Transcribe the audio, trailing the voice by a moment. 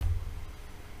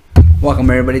Welcome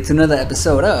everybody to another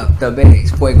episode of the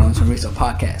Base Fuego and Sonrisa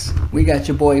podcast. We got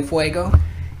your boy Fuego.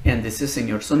 And this is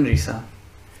Señor Sonrisa.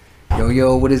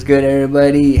 Yo, what is good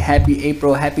everybody? Happy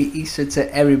April, happy Easter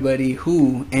to everybody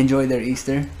who enjoyed their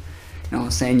Easter. You know what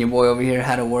I'm saying? Your boy over here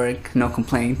had to work, no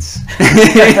complaints.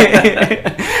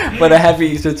 But a happy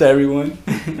Easter to everyone.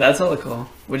 That's hella cool.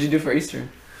 What'd you do for Easter?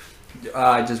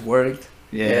 I just worked.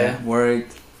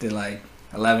 Worked, did like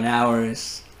 11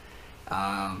 hours.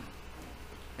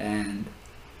 And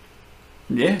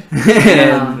yeah,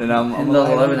 and I'm in those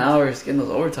 11 hours getting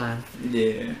those overtime.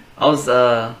 Yeah, I was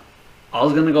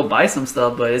gonna go buy some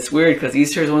stuff, but it's weird because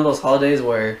Easter is one of those holidays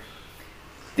where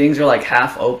things are like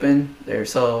half open.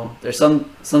 There's some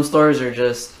stores are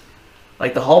just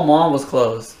like the whole mall was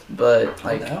closed, but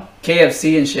like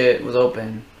KFC and shit was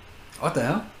open. What the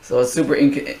hell? So it's super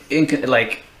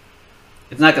like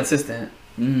it's not consistent.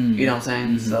 Mm. You know what I'm saying?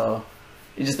 Mm-hmm. So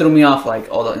it just threw me off. Like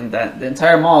the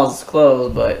entire mall is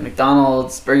closed, but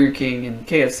McDonald's, Burger King, and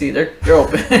KFC they're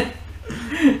open.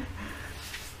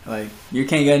 Like you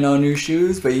can't get no new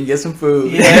shoes, but you can get some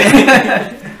food.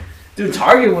 Yeah. Dude,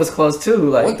 Target was closed too.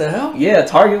 Like what the hell? Yeah,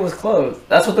 Target was closed.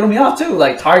 That's what threw me off too.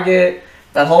 Like Target,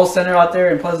 that whole center out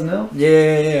there in Pleasant Hill.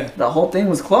 Yeah. The whole thing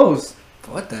was closed.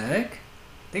 What the heck?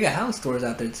 They got house stores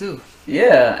out there too.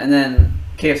 Yeah, and then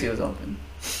KFC was open.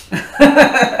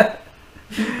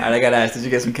 Alright, I gotta ask, did you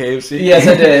get some KFC? Yes,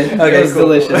 I did. Okay, it was cool.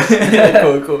 Delicious.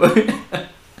 Cool.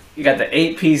 You got the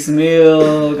 8-piece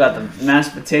meal, got the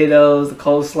mashed potatoes, the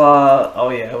coleslaw. Oh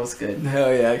yeah, it was good.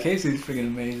 Hell yeah, KFC is freaking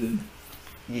amazing.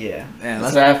 Yeah, man,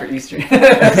 that's what I have for Easter.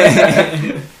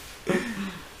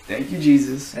 Thank you,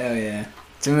 Jesus. Hell yeah.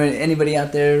 So anybody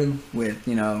out there with,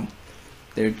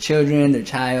 their children, their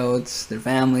childs, their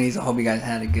families, I hope you guys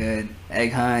had a good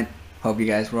egg hunt. Hope you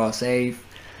guys were all safe.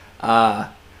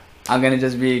 I'm gonna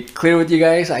just be clear with you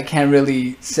guys. I can't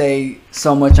really say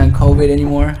so much on COVID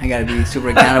anymore. I gotta be super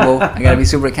accountable. I gotta be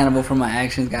super accountable for my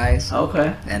actions, guys.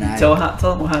 Okay. And tell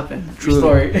them what happened.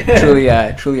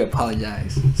 Truly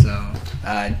apologize. So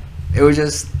it was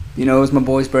just, it was my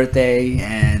boy's birthday,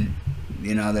 and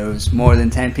there was more than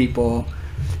 10 people,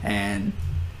 and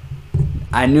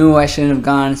I knew I shouldn't have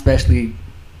gone, especially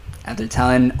after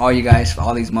telling all you guys for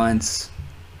all these months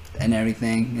and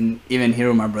everything, and even here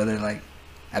with my brother, like.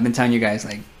 I've been telling you guys,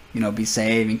 like, be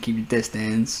safe and keep your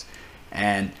distance,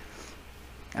 and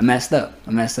I messed up.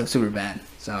 I messed up super bad.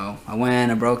 So I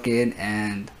went, I broke it,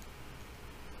 and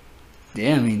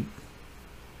yeah, I mean,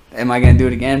 am I gonna do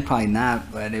it again? Probably not.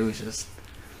 But it was just,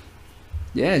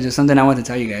 just something I want to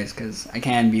tell you guys, because I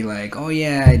can't be like, oh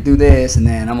yeah, I do this, and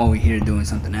then I'm over here doing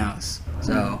something else.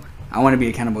 So I want to be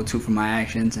accountable too for my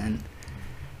actions, and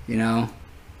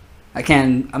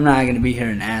I'm not going to be here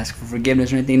and ask for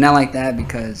forgiveness or anything. Not like that,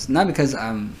 not because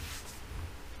I'm,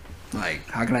 like,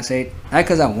 how can I say it? Not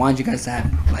because I want you guys to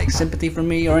have, like, sympathy for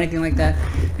me or anything like that.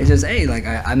 It's just, hey, like,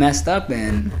 I messed up,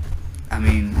 and, I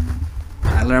mean,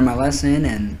 I learned my lesson,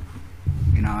 and,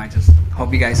 I just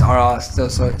hope you guys are all still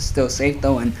safe,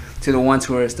 though. And to the ones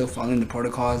who are still following the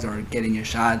protocols or getting your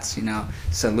shots,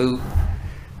 salute.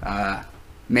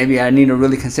 Maybe I need to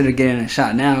really consider getting a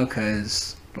shot now,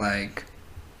 because, like,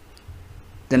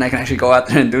 then I can actually go out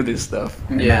there and do this stuff,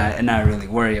 and not really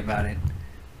worry about it.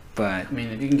 But I mean,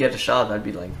 if you can get a shot,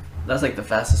 that's like the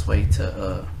fastest way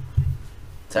to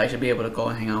actually be able to go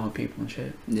and hang out with people and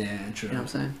shit. Yeah, true. You know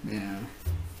what I'm saying? Yeah.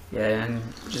 Yeah, and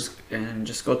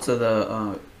just go to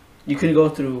the. You can go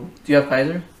through. Do you have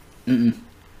Kaiser?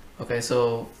 Okay,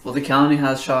 so the county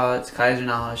has shots. Kaiser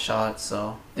now has shots.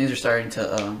 So things are starting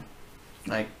to.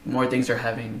 Like more things are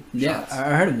having shots.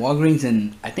 I heard Walgreens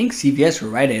and I think CVS were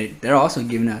right at it. They're also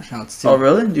giving out shots too. Oh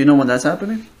really? Do you know when that's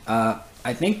happening? I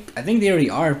think they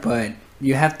already are, but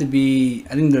you have to be.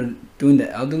 I think they're doing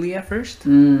the elderly at first.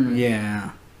 Yeah.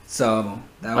 So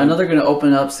I know they're gonna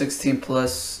open up 16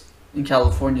 plus in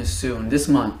California soon this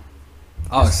month.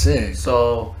 Oh, sick.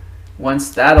 So once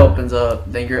that opens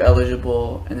up, then you're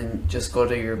eligible, and then just go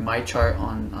to your My Chart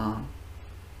on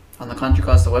the Country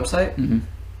Costa website. Mm-hmm.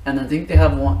 And I think they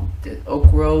have one. Oak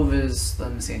Grove is.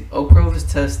 Let me see. Oak Grove is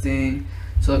testing.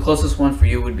 So the closest one for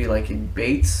you would be like in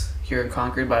Bates here in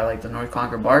Concord by like the North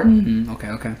Concord Bar. Mm-hmm.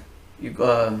 Okay. You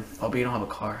but you don't have a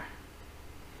car.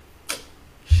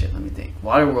 Shit. Let me think.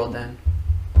 Waterworld then.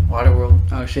 Waterworld.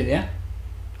 Oh shit. Yeah.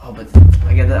 Oh, but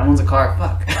I get that one's a car.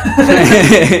 Fuck.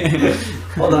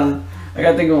 Hold on. I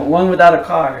gotta think of one without a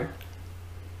car.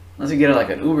 Unless you get like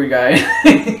an Uber guy.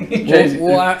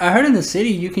 well, I heard in the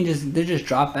city they just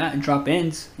drop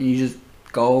ins and you just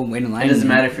go wait in line. It doesn't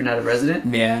matter if you're not a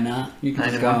resident. Yeah, no, you can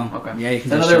just go. Okay. Yeah, you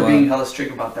can. I know they were being hella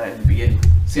strict about that in the beginning.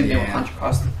 Same thing with Contra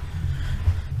Costa.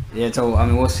 Yeah, so I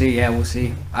mean, we'll see. Yeah, we'll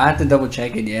see. I have to double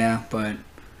check it. Yeah, but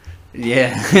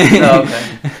yeah. Oh,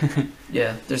 okay.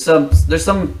 Yeah, there's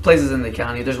some places in the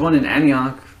county. There's one in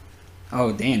Antioch.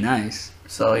 Oh, damn, nice.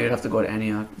 So you'd have to go to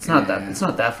Antioch. It's not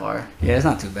that far. Yeah, it's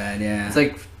not too bad. Yeah, It's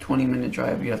like 20-minute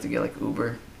drive. You have to get like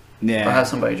Uber yeah, or have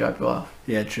somebody drop you off.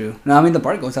 yeah, true. No, I mean the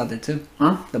BART goes out there too.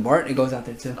 Huh? The BART, it goes out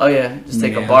there too. Oh yeah, just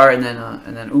take a Yeah. BART and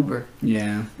then Uber.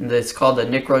 Yeah. And it's called the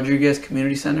Nick Rodriguez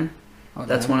Community Center. Oh,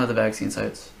 That's one of the vaccine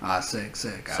sites. Ah, sick.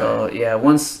 So yeah,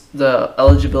 once the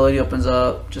eligibility opens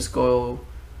up, just go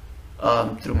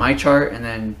through my chart and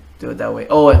then do it that way.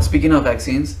 Oh, and speaking of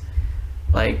vaccines,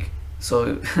 like,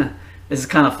 so this is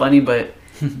kind of funny, but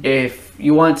if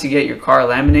you want to get your car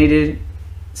laminated,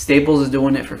 Staples is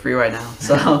doing it for free right now.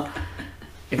 So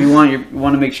if you want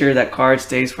to make sure that card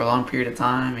stays for a long period of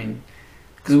time, and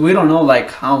because we don't know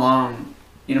like how long,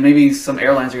 maybe some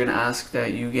airlines are gonna ask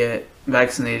that you get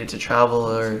vaccinated to travel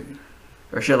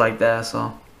or shit like that.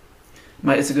 So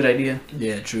it's a good idea.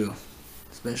 Yeah, true.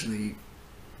 Especially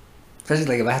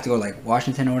like if I have to go to like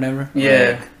Washington or whatever.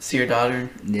 Yeah, Like, see your daughter.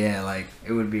 yeah, like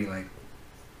it would be like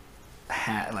a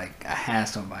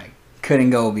hassle. Like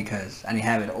couldn't go because I didn't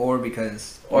have it, or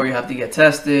Or you have to get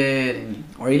tested,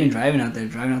 or even driving out there.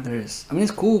 Driving out there is, I mean,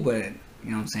 it's cool, but you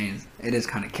know what I'm saying, it is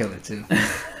kind of killer too.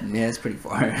 Yeah, it's pretty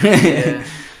far. yeah,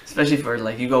 especially for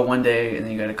like you go one day and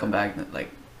then you gotta come back like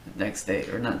next day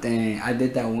or not. Dang, I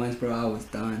did that once, bro. I was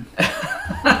done.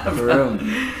 For real,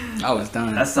 I was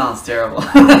done. That sounds terrible.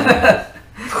 Yeah.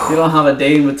 You don't have a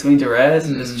day in between to rest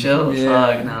and just chill.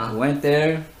 Yeah, Fuck, no. went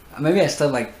there. Maybe I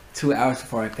slept like 2 hours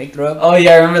before I picked her up. Oh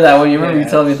yeah, I remember that one. You remember Yeah. you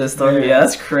telling me the story? Yeah,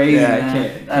 that's crazy. Yeah, I man.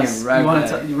 can't That's, right you want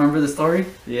back. to? You remember the story?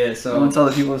 Yeah, You so want to tell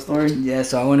the people the story? yeah,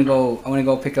 so I want to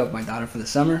go pick up my daughter for the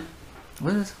summer.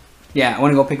 What is? Yeah, I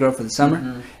want to go pick her up for the summer,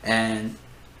 Mhm. and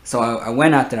so I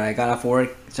went out there. I got off work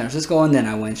in San Francisco, and then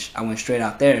I went straight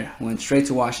out there. I went straight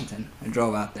to Washington. I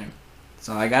drove out there.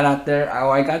 So I got out there.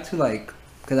 I got to like,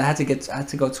 cause I had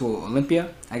to go to Olympia.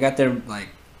 I got there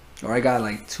I got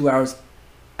like 2 hours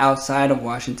outside of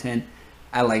Washington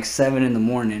at like 7 in the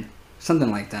morning, something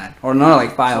like that, or no,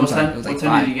 like 5. I'm sorry, it was like what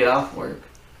time 5. did you get off work?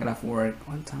 Got off work.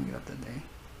 What time did I get up that day?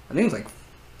 I think it was like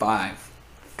 5,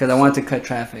 cause I wanted to cut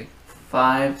traffic.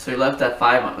 5. So you left at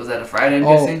 5. Was that a Friday? I'm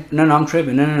Oh guessing. no, I'm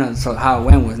tripping. No. So how it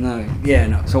went was no.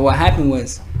 So what happened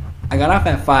was, I got off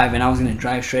at 5 and I was gonna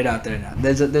drive straight out there. Now,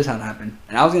 this how it happened.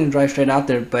 And I was gonna drive straight out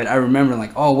there, but I remember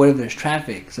like, oh, what if there's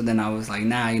traffic? So then I was like,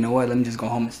 nah, you know what? Let me just go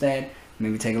home instead.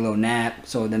 Maybe take a little nap,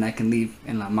 so then I can leave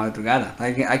in la madrugada.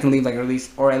 Like I can leave like at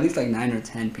least like 9 or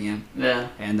 10 p.m. Yeah.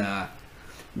 And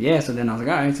yeah. So then I was like,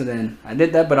 all right. So then I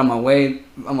did that, but on my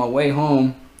way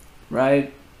home,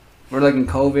 right? We're like in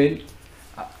COVID.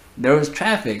 There was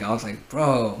traffic. I was like,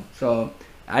 bro. So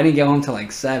I didn't get home till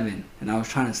like 7, and I was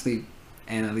trying to sleep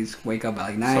and at least wake up at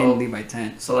like 9 and leave by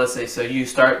 10. So let's say, so you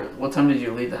start. What time did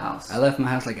you leave the house? I left my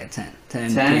house like at 10 10,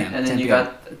 p.m. and then 10 you p.m.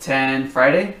 got 10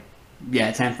 Friday.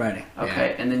 Yeah, 10 Friday.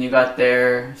 Okay, and then you got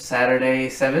there Saturday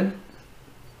 7.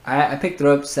 Yeah. I picked her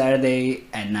up Saturday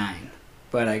at 9,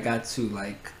 but I got to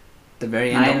like the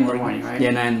very end 9 of in the morning, right?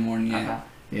 Yeah, 9 in the morning. Yeah, Okay.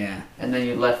 yeah, And then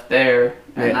you left there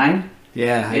at Yeah. 9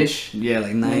 yeah. ish. Yeah,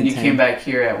 like 9. And then you 10. came back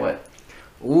here at what?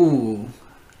 Ooh,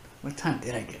 what time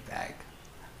did I get back?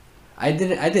 I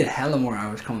did hella more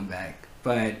hours coming back,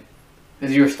 but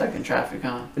Because you were stuck in traffic,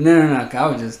 huh? no.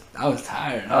 I was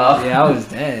tired. Oh. Yeah, I was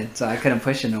dead, so I couldn't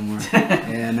push it no more.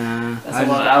 Yeah, nah. That's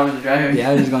a lot of hours of driving. Yeah,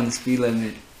 I was just going the speed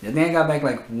limit. I think I got back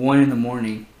like 1 in the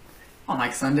morning. On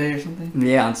like Sunday or something?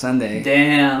 Yeah, on Sunday.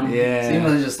 Damn. Yeah. So you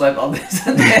must have just slept all day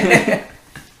Sunday.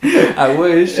 I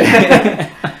wish.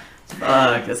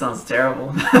 Fuck, that sounds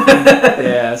terrible.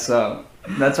 Yeah, so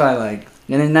that's why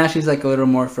and then now she's like a little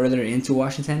more further into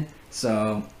Washington,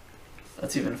 so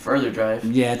That's even further drive.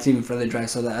 yeah, it's even further drive.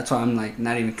 So that's why I'm like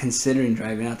not even considering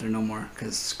driving out there no more,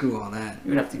 cause screw all that. You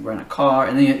would have to rent a car,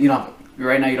 and then you don't have,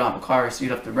 right now you don't have a car, so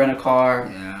you'd have to rent a car,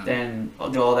 Yeah, then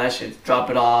do all that shit, drop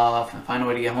it off, and find a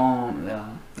way to get home.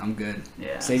 I'm good.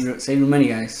 Yeah. Save your money,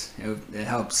 guys. It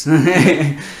helps.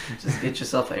 Just get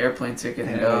yourself an airplane ticket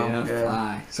and Hell go. yeah, Good.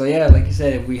 fly. So yeah, like you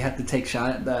said, if we have to take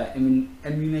the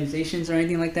immunizations or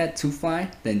anything like that to fly,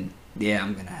 then yeah,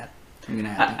 I'm gonna have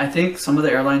to. I think some of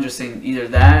the airlines are saying either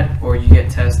that or you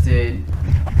get tested,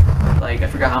 like I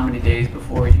forgot how many days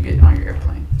before you get on your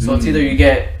airplane. So it's either you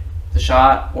get the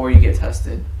shot or you get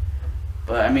tested.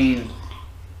 But I mean,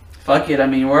 fuck it. I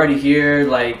mean, we're already here.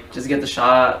 Like, just get the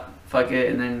shot. Fuck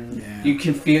it, and then Yeah. you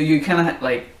can feel. You kind of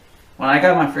like when I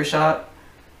got my first shot.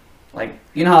 Like,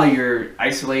 you know how you're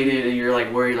isolated and you're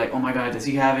like worried, like, oh my god, does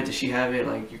he have it? Does she have it?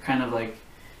 Like, you're kind of like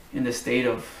in the state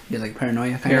of like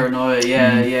paranoia. Paranoia,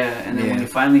 yeah. And then when you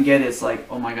finally get it, it's like,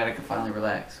 oh my god, I can finally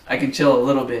relax. I can chill a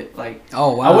little bit. Like,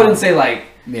 oh wow. I wouldn't say like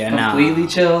completely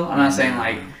chill. I'm not saying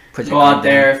like go out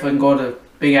there and go to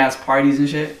big ass parties and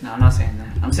shit. No, I'm not saying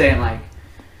that. I'm saying like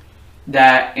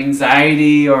that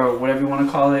anxiety or whatever you want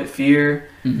to call it, fear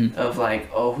of like,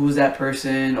 oh, who's that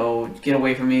person? Oh, get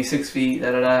away from me, 6 feet,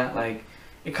 da da da. Like,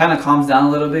 it kind of calms down a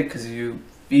little bit because you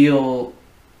feel,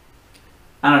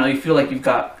 I don't know, you feel like you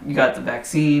got the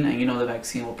vaccine, and you know the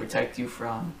vaccine will protect you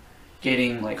from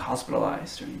getting like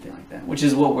hospitalized or anything like that, which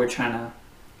is what we're trying to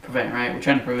prevent, right? We're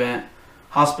trying to prevent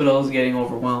hospitals getting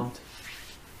overwhelmed.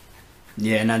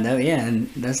 Yeah, and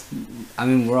that's, I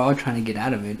mean, we're all trying to get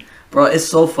out of it. Bro, it's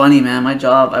so funny, man. My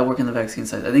job, I work in the vaccine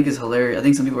side. I think it's hilarious. I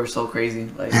think some people are so crazy.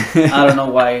 Like, I don't know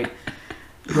why.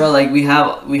 Bro, like, we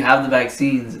have the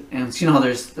vaccines, and you know how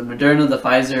there's the Moderna, the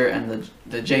Pfizer, and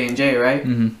the J&J, right?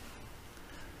 Mm-hmm.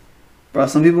 Bro,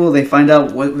 some people, they find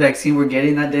out what vaccine we're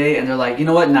getting that day, and they're like, you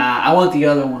know what? Nah, I want the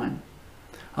other one.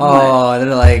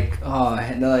 They're like,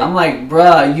 I'm like,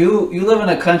 bruh, you live in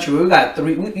a country where we got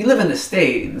you live in the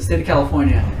state of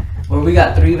California, where we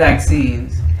got 3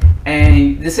 vaccines,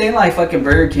 and this ain't like fucking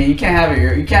Burger King. You can't have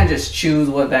it. You can't just choose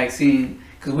what vaccine,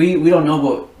 because we don't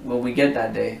know what we get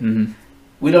that day. Mm-hmm.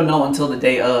 We don't know until the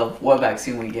day of what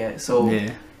vaccine we get. So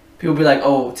people be like,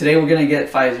 oh, today we're gonna get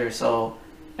Pfizer. So,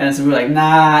 and so we're like,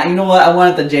 nah, you know what? I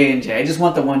want the J&J. I just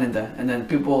want the one and then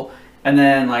people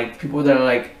that are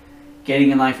like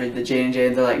getting in line for the J&J,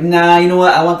 and they're like, nah, you know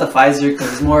what? I want the Pfizer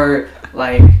because it's more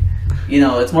like, you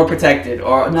know, it's more protected.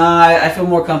 Or nah, I feel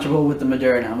more comfortable with the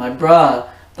Moderna. I'm like, bruh,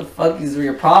 the fuck is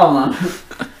your problem?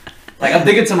 Like, I'm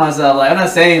thinking to myself, like, I'm not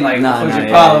saying like, what's your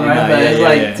problem, right? But it's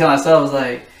like to myself, it's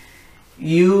like,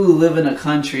 you live in a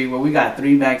country where we got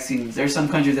 3 vaccines. There's some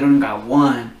countries that don't even got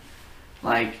 1.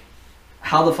 Like,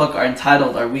 how the fuck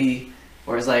entitled are we?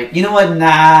 Or it's like, you know what?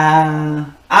 Nah,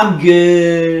 I'm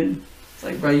good. It's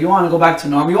like, bro, you want to go back to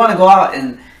normal. You want to go out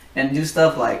and do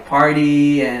stuff like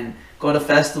party and go to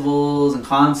festivals and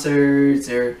concerts,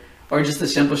 or just the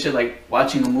simple shit like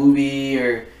watching a movie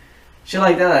or shit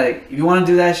like that. Like, if you want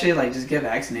to do that shit, like, just get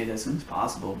vaccinated as soon as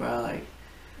possible, bro. Like,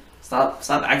 stop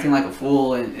acting like a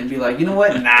fool and be like, you know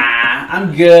what? Nah,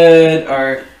 I'm good.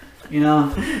 Or, you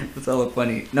know. It's all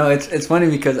funny. No, it's funny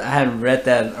because I had read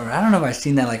that, or I don't know if I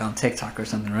seen that like on TikTok or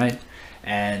something, right?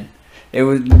 And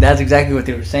that's exactly what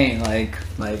they were saying. Like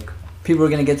people are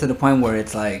gonna get to the point where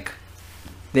it's like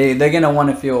they're gonna want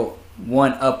to feel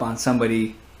one up on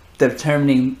somebody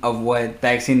determining of what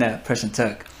vaccine that person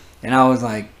took. And I was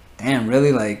like, damn,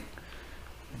 really? Like,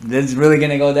 this is really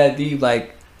gonna go that deep?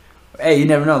 Like, hey, you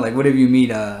never know. Like, what if you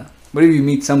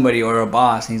meet somebody or a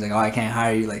boss and he's like, oh, I can't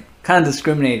hire you? Like, kind of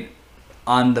discriminate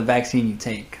on the vaccine you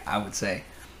take, I would say.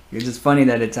 It's just funny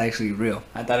that it's actually real.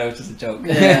 I thought it was just a joke.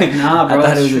 Yeah, nah, bro. I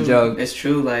thought it was a joke. It's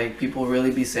true. Like, people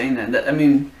really be saying that. I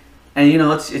mean, and you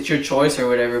know, it's your choice or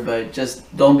whatever, but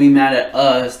just don't be mad at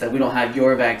us that we don't have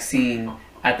your vaccine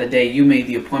at the day you made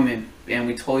the appointment and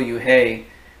we told you, hey,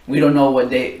 we don't know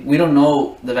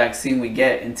the vaccine we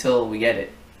get until we get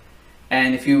it.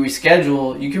 And if you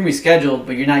reschedule, you can reschedule,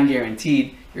 but you're not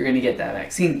guaranteed you're going to get that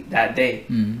vaccine that day.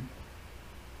 Mm-hmm.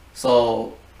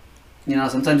 So, you know,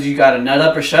 sometimes you got to nut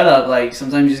up or shut up. Like,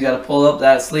 sometimes you just got to pull up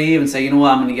that sleeve and say, you know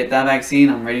what, I'm going to get that vaccine.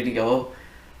 I'm ready to go.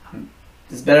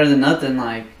 It's better than nothing.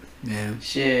 Like,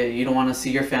 shit, you don't want to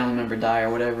see your family member die or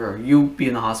whatever, or you be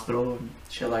in the hospital or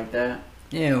shit like that.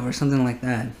 Yeah, or something like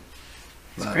that.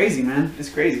 It's crazy, man. It's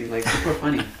crazy. Like, people are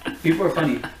funny. People are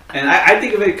funny. And I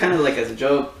think of it kind of like as a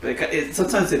joke, but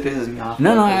sometimes it pisses me off.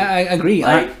 No, I agree.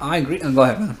 Like, I agree. Go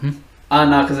ahead, brother.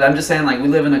 No, because I'm just saying, like, we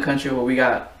live in a country where we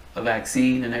got a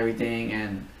vaccine and everything,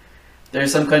 and there's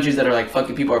some countries that are like,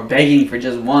 fucking people are begging for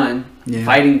just one,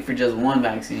 fighting for just one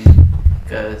vaccine,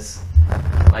 because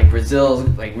like Brazil's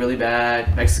like really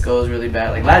bad, Mexico's really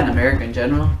bad, like Latin America in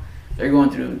general, they're going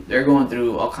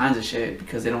through all kinds of shit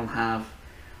because they don't have,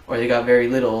 or they got very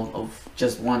little of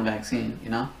just one vaccine, you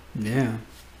know? Yeah.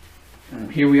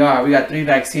 And here we are, we got 3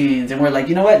 vaccines, and we're like,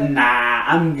 you know what? Nah,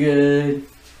 I'm good.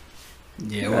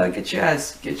 Yeah, well, get your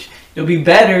ass. You'll be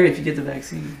better if you get the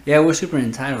vaccine. Yeah, we're super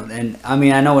entitled, and I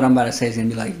mean, I know what I'm about to say is gonna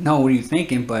be like, no, what are you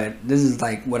thinking? But this is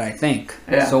like what I think.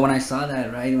 Yeah. So when I saw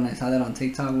that, on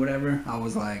TikTok, or whatever, I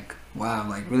was like, wow,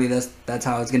 like really, that's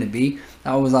how it's gonna be.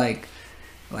 I was like,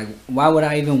 why would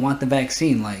I even want the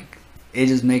vaccine? Like, it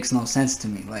just makes no sense to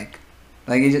me. Like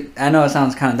it just, I know it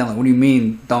sounds kind of dumb. Like, what do you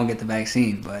mean don't get the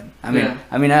vaccine? But I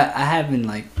mean, I haven't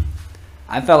like.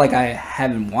 I felt like I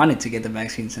haven't wanted to get the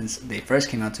vaccine since they first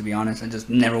came out, to be honest. I just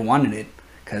never wanted it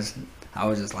because I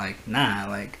was just like, nah,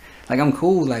 like I'm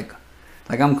cool. Like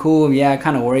I'm cool. Yeah, I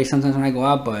kind of worry sometimes when I go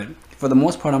out, but for the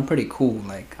most part, I'm pretty cool.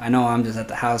 Like, I know I'm just at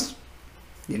the house,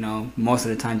 you know, most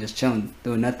of the time just chilling,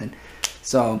 doing nothing.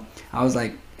 So I was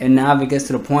like, and now if it gets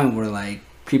to the point where like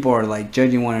people are like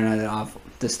judging one another off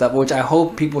the stuff, which I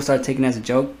hope people start taking as a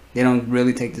joke. They don't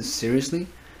really take this seriously,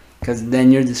 because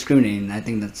then you're discriminating. I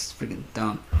think that's freaking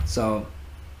dumb. So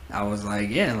I was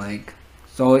like, yeah, like,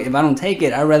 so if I don't take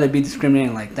it, I'd rather be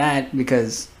discriminating like that,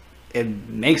 because it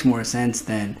makes more sense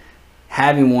than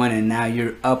having one and now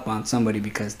you're up on somebody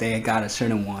because they got a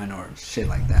certain one or shit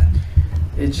like that.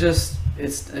 It's just,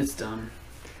 it's dumb.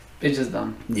 It's just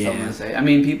dumb. Yeah. I'm gonna say. I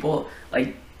mean, people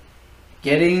like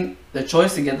getting the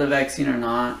choice to get the vaccine or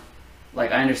not.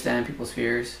 Like, I understand people's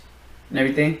fears and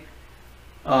everything,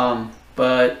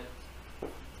 but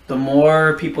the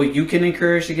more people you can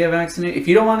encourage to get vaccinated, if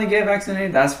you don't want to get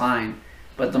vaccinated, that's fine.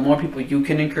 But the more people you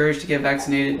can encourage to get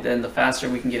vaccinated, then the faster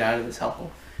we can get out of this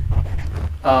hellhole.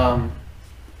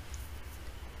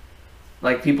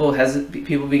 Like people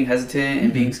being hesitant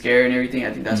and being scared and everything,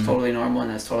 I think that's totally normal and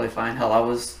that's totally fine. Hell, I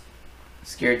was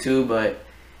scared too, but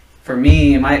for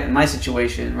me, in my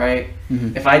situation, right,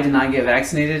 if I did not get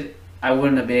vaccinated, I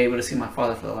wouldn't have been able to see my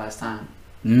father for the last time.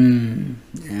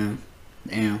 Yeah.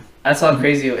 Damn. That's how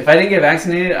crazy. If I didn't get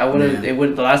vaccinated, I would have.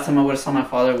 The last time I would have saw my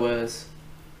father was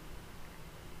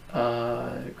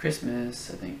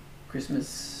Christmas. I think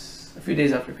Christmas, a few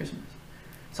days after Christmas.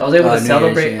 So I was able to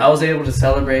celebrate. I was able to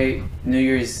celebrate New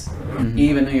Year's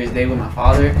Eve and New Year's Day with my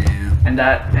father, and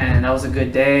that was a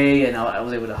good day. And I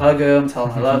was able to hug him, tell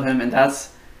him I love him, and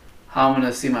that's how I'm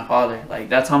gonna see my father. Like,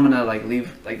 that's how I'm gonna like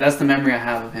leave. Like, that's the memory I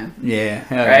have of him. Yeah.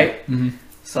 Right.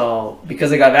 So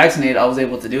because I got vaccinated, I was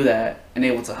able to do that and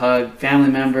able to hug family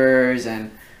members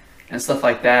and stuff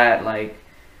like that. Like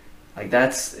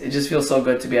that's, it just feels so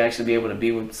good to actually be able to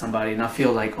be with somebody and not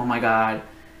feel like, oh my God,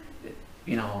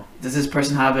 you know, does this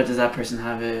person have it? Does that person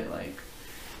have it? Like,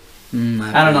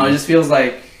 I don't know. It just feels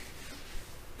like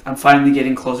I'm finally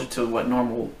getting closer to what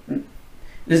normal.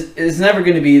 It's never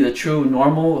going to be the true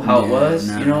normal how it was.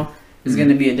 No. You know, it's going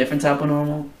to be a different type of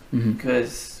normal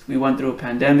because we went through a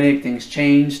pandemic. Things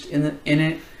changed in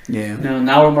it. Yeah. You know,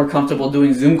 now we're more comfortable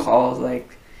doing Zoom calls.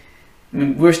 Like, I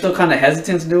mean, we're still kind of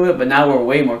hesitant to do it, but now we're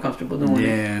way more comfortable doing it.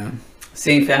 Yeah.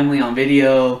 Seeing family on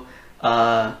video.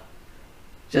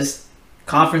 Just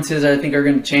conferences, I think, are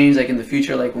going to change. Like in the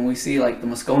future, like when we see like the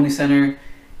Moscone Center,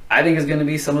 I think it's going to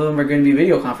be, some of them are going to be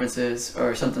video conferences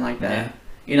or something like that. Yeah.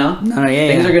 You know?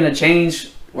 Things are going to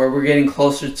change where we're getting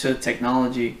closer to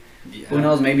technology. Yeah. Who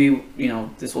knows? Maybe, you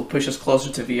know, this will push us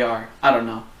closer to VR. I don't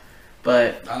know,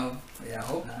 but I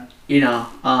hope not. You know,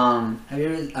 have you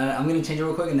ever? I'm gonna change it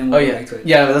real quick and then we'll go back to it.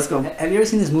 Yeah, let's go. Have you ever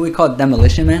seen this movie called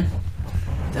Demolition Man?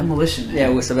 Demolition Man. Yeah,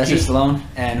 with Sylvester Stallone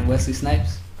and Wesley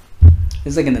Snipes.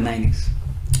 It's like in the 90s.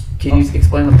 Can you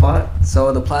explain the plot?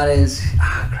 So the plot is,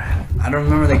 crap, I don't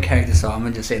remember the character, so I'm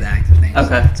gonna just say the actor's name.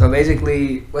 Okay. So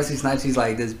basically, Wesley Snipes, he's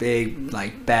like this big,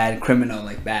 like bad criminal,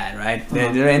 like bad, right?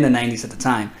 They're in the 90s at the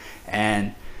time,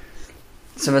 and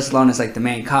Sylvester Stallone is like the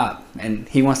main cop, and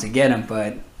he wants to get him,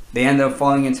 but they end up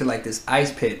falling into like this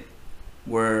ice pit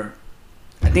where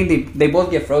I think they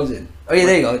both get frozen. Oh yeah,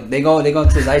 there you go. They go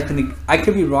to this ice pit. I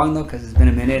could be wrong though, because it's been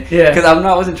a minute. Yeah. Because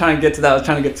I wasn't trying to get to that. I was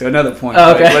trying to get to another point.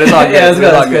 Oh, okay. But it's all good. Yeah,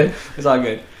 it's all good. It's all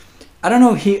good. I don't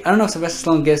know if Sylvester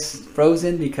Stallone gets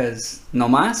frozen because no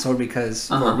mas or because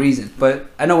for a reason. But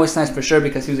I know Wesley Snipes for sure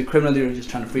because he was a criminal. They were just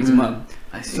trying to freeze him up.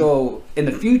 I see. So in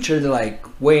the future, they're like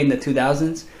way in the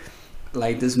 2000s.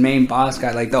 Like this main boss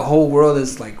guy, like the whole world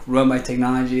is like run by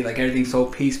technology, like everything's so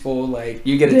peaceful, like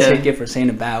you get a ticket for saying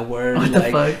a bad word. What like,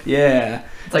 the fuck? Yeah.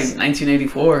 It's like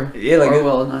 1984. Yeah, like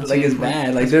like it's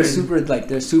bad. Like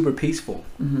they're super peaceful.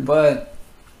 But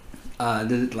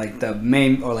the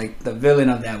main or like the villain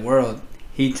of that world,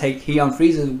 he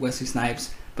unfreezes Wesley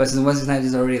Snipes, but since Wesley Snipes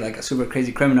is already like a super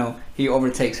crazy criminal, he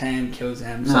overtakes him, kills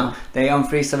him. So they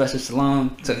unfreeze Sylvester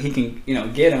Stallone so he can, you know,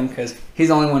 get him because he's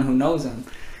the only one who knows him.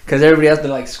 Because everybody else, they're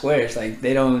like squares. Like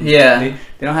they don't. Yeah. They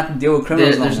don't have to deal with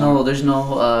criminals. There's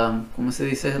no. ¿Cómo se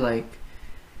dice? Like,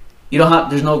 you don't have.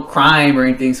 There's no crime or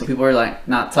anything, so people are like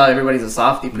not tell everybody's a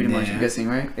softie. Pretty much, I'm guessing,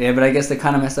 right? Yeah, but I guess the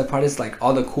kind of messed up part is like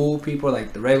all the cool people,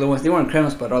 like the regular ones. They weren't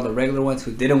criminals, but all the regular ones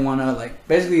who didn't want to, like,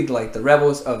 basically like the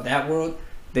rebels of that world.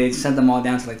 They sent them all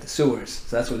down to like the sewers.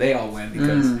 So that's where they all went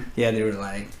because they were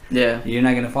like, you're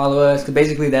not gonna follow us. Because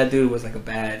basically that dude was like a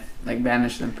bad, like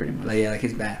banished them pretty much. Like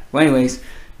he's bad. Well, anyways.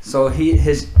 So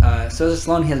Sylvester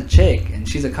Stallone, he has a chick, and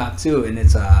she's a cop too, and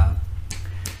it's what's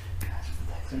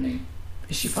her name?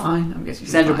 Is she fine? I'm guessing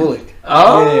Sandra fine. Bullock.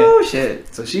 Oh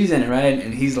shit! So she's in it, right?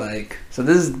 And he's like, so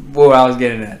this is where I was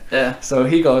getting at. Yeah. So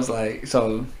he goes like,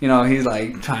 so you know, he's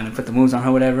like trying to put the moves on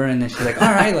her, whatever. And then she's like,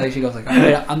 all right, like she goes like, all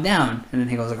right, I'm down. And then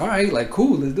he goes like, all right, like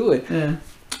cool, let's do it. Yeah.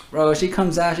 Bro, she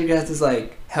comes out, she gets this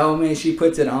like helmet, she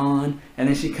puts it on, and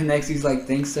then she connects these like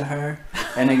things to her,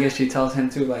 and I guess she tells him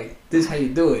to like, this is how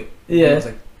you do it. Yeah. And I was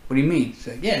like, what do you mean? She's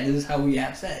like, yeah, this is how we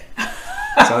have sex.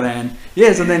 So then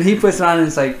he puts it on and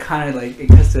it's like kind of like it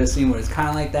cuts to the scene where it's kind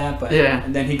of like that, but yeah.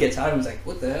 And then he gets out and he's like,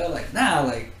 what the hell? Like, nah,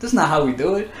 like that's not how we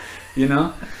do it, you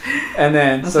know. And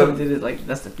then that's how we did it. Like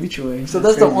that's the future way. So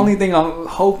that's the only thing I'm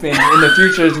hoping in the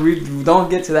future is we don't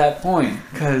get to that point,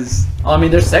 because I mean,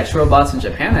 there's sex robots in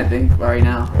Japan, I think, right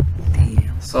now.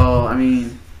 Damn. So I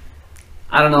mean,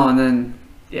 I don't know. And then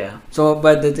yeah. So,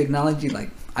 but the technology, like,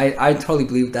 I totally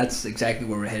believe that's exactly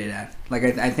where we're headed at. Like,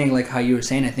 I think, like, how you were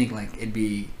saying, I think, like, it'd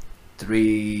be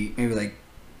 3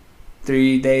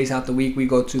 days out the week we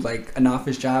go to, like, an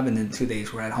office job, and then 2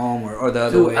 days we're at home, or the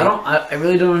other way. I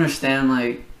really don't understand,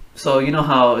 like, so you know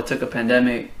how it took a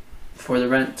pandemic for the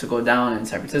rent to go down in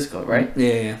San Francisco, right?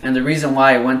 Yeah. And the reason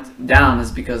why it went down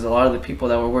is because a lot of the people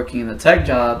that were working in the tech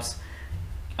jobs,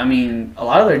 I mean, a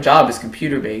lot of their job is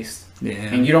computer-based. Yeah.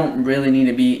 And you don't really need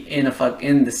to be in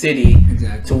the city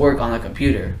to work on a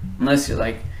computer, unless you're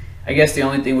like, I guess the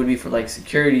only thing would be for like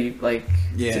security, like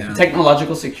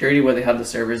technological security, where they have the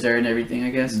servers there and everything, I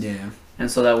guess. Yeah.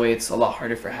 And so that way it's a lot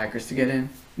harder for hackers to get in.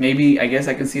 Maybe, I guess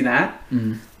I can see that.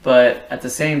 But at the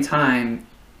same time,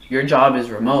 your job is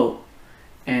remote,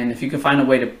 and if you can find a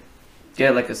way to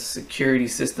get like a security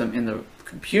system in the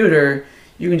computer,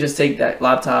 you can just take that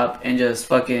laptop and just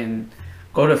fucking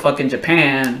go to fucking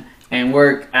Japan and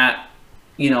work at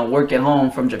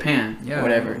home from Japan, or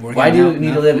whatever. Why do you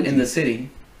need to live in the city?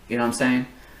 You know what I'm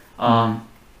saying?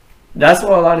 That's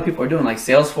what a lot of people are doing. Like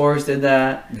Salesforce did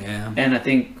that. Yeah. And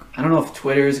I don't know if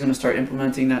Twitter is going to start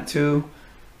implementing that too.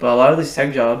 But a lot of these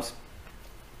tech jobs,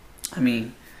 I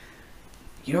mean,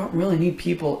 you don't really need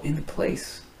people in the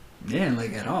place. Yeah,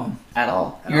 like at all. At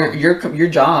all. Your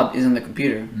job is in the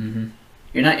computer.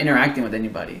 You're not interacting with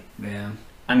anybody. Yeah.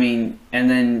 I mean, and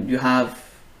then you have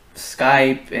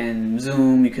Skype and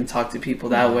Zoom, you can talk to people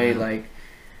that way. Like,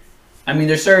 I mean,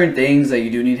 there's certain things that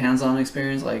you do need hands-on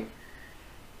experience. Like,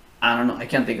 I don't know, I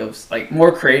can't think of like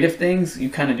more creative things. You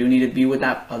kind of do need to be with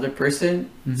that other person,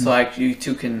 so like you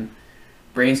two can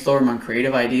brainstorm on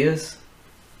creative ideas,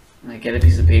 like get a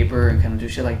piece of paper and kind of do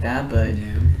shit like that. But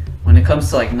when it comes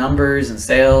to like numbers and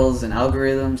sales and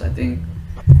algorithms, I think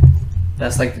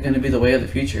that's like going to be the way of the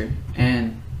future,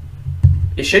 and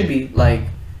it should be like.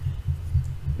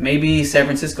 Maybe San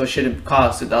Francisco shouldn't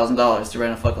cost $2,000 to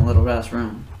rent a fucking little ass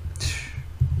room.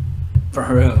 For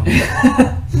real.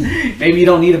 Maybe you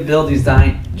don't need to build these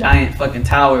giant fucking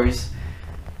towers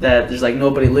that there's like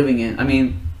nobody living in. I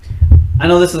mean, I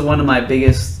know this is one of my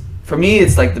biggest, for me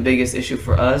it's like the biggest issue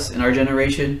for us in our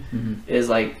generation is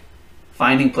like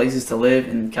finding places to live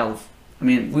in California. I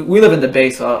mean, we live in the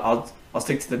Bay, so I'll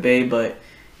stick to the Bay, but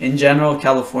in general,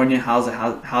 California has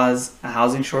a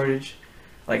housing shortage.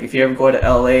 Like, if you ever go to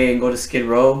LA and go to Skid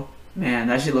Row, man,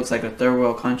 that shit looks like a third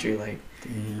world country. Like,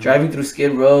 driving through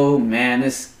Skid Row, man,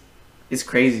 it's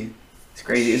crazy. It's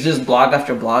crazy. It's just block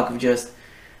after block of just,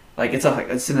 like,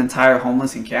 it's an entire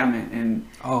homeless encampment. And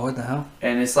oh, what the hell?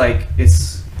 And it's like,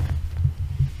 it's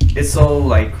so,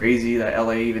 like, crazy that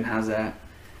LA even has that.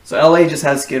 So LA just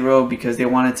has Skid Row because they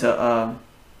wanted to,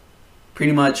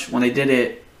 pretty much, when they did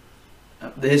it,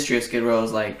 the history of Skid Row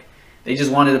is, like, they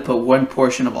just wanted to put one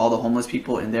portion of all the homeless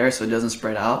people in there so it doesn't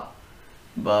spread out.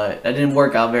 But that didn't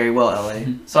work out very well, LA.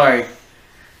 Sorry.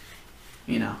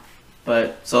 You know.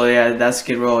 But, so yeah, that's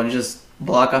Skid Row. And just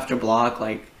block after block.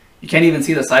 Like, you can't even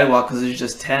see the sidewalk because it's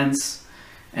just tents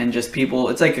and just people.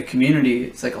 It's like a community.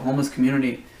 It's like a homeless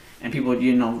community. And people,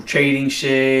 you know, trading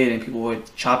shit and people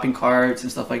with shopping carts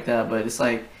and stuff like that. But it's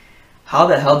like, how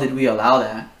the hell did we allow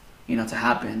that, you know, to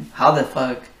happen? How the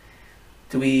fuck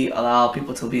do we allow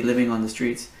people to be living on the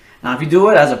streets? Now, if you do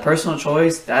it as a personal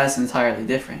choice, that's entirely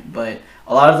different. But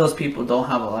a lot of those people don't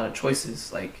have a lot of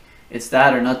choices. Like, it's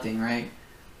that or nothing, right?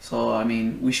 So, I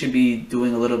mean, we should be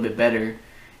doing a little bit better.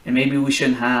 And maybe we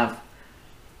shouldn't have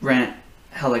rent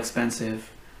hella expensive.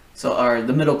 So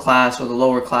the middle class or the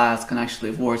lower class can actually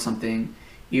afford something,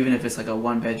 even if it's like a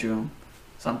 1-bedroom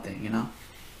something, you know?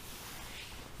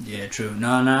 Yeah, true.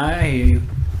 No, I hear you.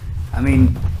 I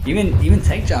mean, even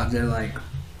tech jobs, they're like,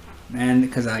 man,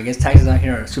 because I guess taxes out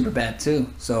here are super bad too.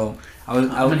 So I'm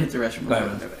gonna hit the restroom.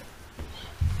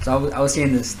 So I was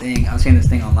seeing this thing.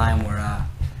 Online where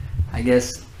I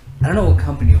guess I don't know what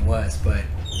company it was, but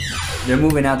they're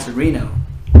moving out to Reno,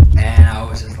 and I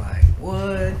was just like,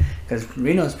 what? because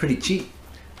Reno is pretty cheap.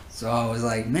 So I was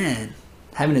like, man,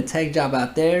 having a tech job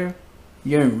out there,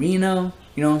 you're in Reno,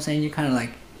 you know what I'm saying? You're kind of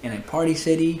like in a party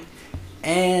city.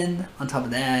 And on top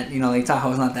of that, you know, like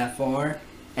Tahoe's not that far.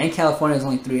 And California is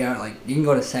only 3 hours. Like, you can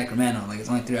go to Sacramento. Like, it's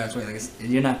only 3 hours away. Like,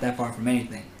 you're not that far from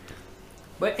anything.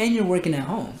 And you're working at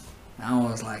home. I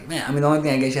was like, man, I mean, the only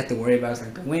thing I guess you have to worry about is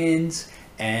like the winds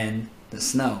and the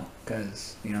snow.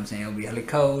 Because, you know what I'm saying, it'll be hella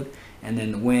cold. And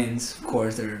then the winds, of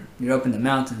course, you're up in the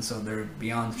mountains, so they're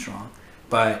beyond strong.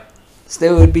 But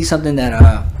still, it would be something that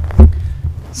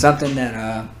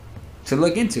to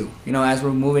look into. You know, as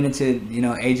we're moving into, you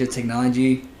know, age of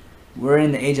technology. We're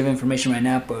in the age of information right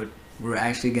now, but we're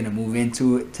actually going to move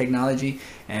into technology.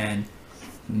 And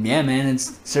yeah, man,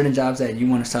 it's certain jobs that you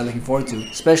want to start looking forward to,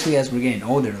 especially as we're getting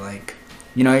older. Like,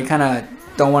 you know, you kind of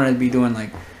don't want to be doing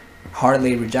like hard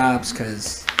labor jobs,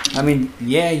 because I mean,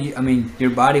 yeah, your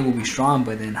body will be strong,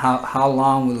 but then how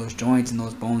long will those joints and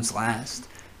those bones last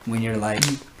when you're like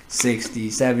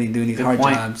 60, 70 doing these hard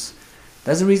jobs?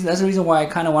 That's the reason why I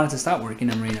kind of wanted to stop working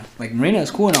in Marina. Like, Marina is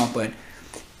cool and all, but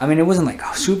I mean, it wasn't like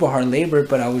super hard labor,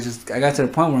 but I got to the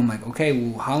point where I'm like, okay,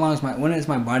 well, when is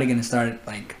my body gonna start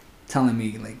like telling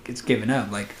me like it's giving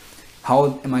up? Like, how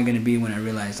old am I gonna be when I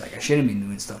realize like I shouldn't be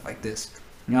doing stuff like this?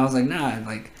 And I was like, nah,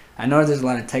 like I know there's a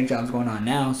lot of tech jobs going on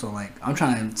now, so like I'm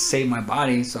trying to save my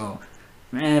body. So,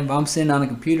 man, if I'm sitting on a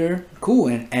computer, cool.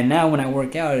 And now when I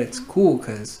work out, it's cool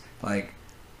because like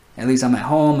at least I'm at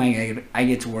home. I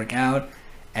get to work out,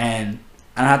 and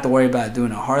I don't have to worry about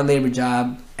doing a hard labor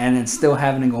job and then still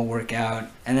having to go work out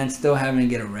and then still having to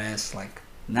get a rest. Like,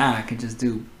 nah, I can just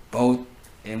do both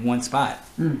in one spot.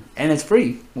 And it's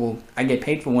free. Well, I get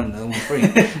paid for one and the other one's free.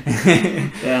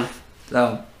 Yeah.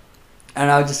 So,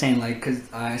 and I was just saying, like, because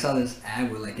I saw this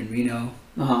ad where, like, in Reno,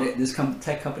 this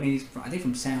tech company, I think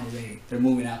from San Jose, they're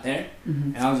moving out there.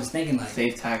 And I was just thinking, like,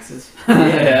 save taxes.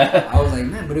 Yeah. I was like,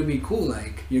 man, but it'd be cool.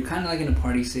 Like, you're kind of like in a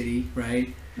party city,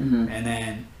 right? And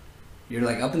then you're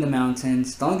like up in the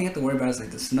mountains. The only thing you have to worry about is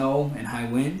like the snow and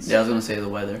high winds. Yeah, I was gonna say the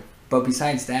weather. But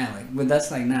besides that, like, but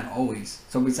that's like not always.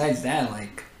 So besides that,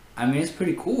 like, I mean, it's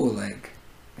pretty cool. Like,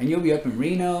 and you'll be up in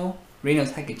Reno.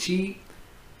 Reno's hecka cheap,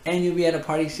 and you'll be at a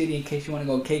party city in case you want to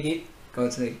go kick it, go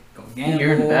gamble.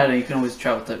 You're in Nevada. You can always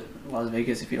travel to Las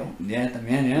Vegas if you don't. Yeah.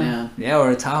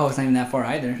 Or Tahoe. It's not even that far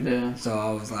either. Yeah. So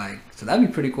I was like, so that'd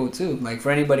be pretty cool too. Like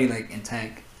for anybody like in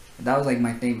tech, that was like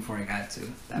my thing before I got to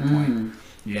that point.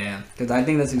 Yeah, because I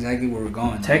think that's exactly where we're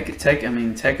going. Tech. I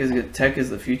mean, tech is good. Tech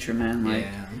is the future, man. Like,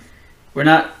 yeah. We're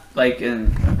not like I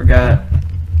forgot.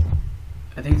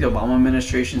 I think the Obama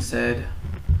administration said,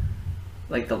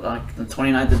 like the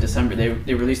 29th of December,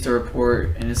 they released a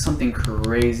report, and it's something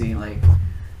crazy. Like,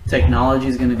 technology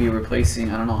is going to be replacing,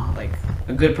 I don't know, like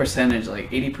a good percentage, like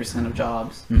 80% of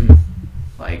jobs.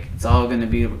 Like, it's all going to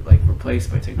be like replaced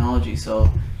by technology.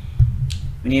 So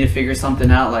we need to figure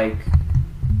something out. Like,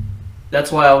 that's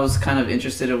why I was kind of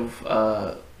interested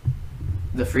of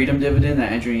the freedom dividend that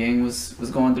Andrew Yang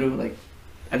was going through. Like,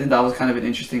 I think that was kind of an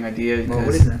interesting idea. Because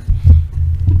what is that?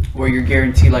 Where you're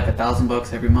guaranteed like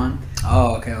 $1,000 every month.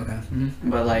 Oh, okay.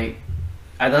 But like,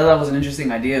 I thought that was an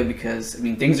interesting idea because I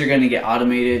mean, things are going to get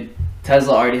automated.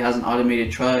 Tesla already has an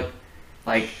automated truck.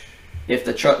 Like, if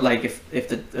the truck, like if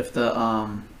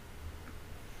the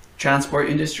transport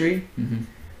industry.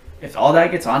 If all that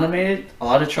gets automated, a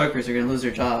lot of truckers are going to lose their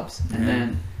jobs,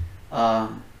 and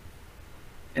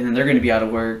then they're going to be out of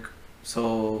work.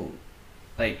 So,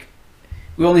 like,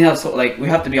 we only have we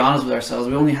have to be honest with ourselves.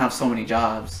 We only have so many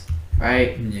jobs,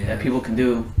 right? Yeah. That people can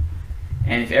do.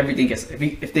 And if everything gets,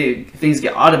 if things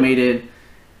get automated,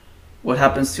 what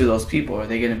happens to those people? Are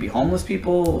they going to be homeless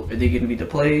people? Are they going to be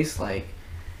displaced? Like,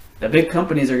 the big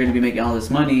companies are going to be making all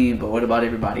this money, but what about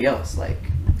everybody else? Like,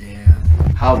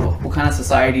 what kind of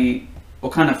society,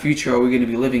 what kind of future are we going to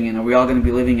be living in? Are we all going to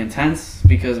be living in tents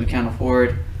because we can't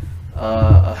afford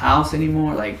a house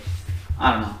anymore? Like,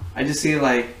 I don't know. I just see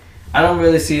like, I don't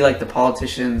really see like the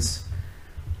politicians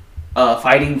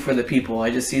fighting for the people. I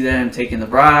just see them taking the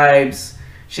bribes,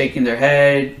 shaking their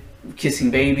head, kissing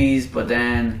babies, but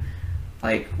then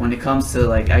like when it comes to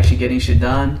like actually getting shit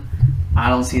done, I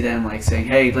don't see them like saying,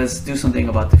 hey, let's do something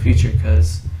about the future,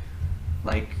 because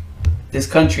like, this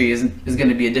country is going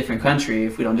to be a different country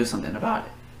if we don't do something about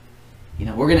it. You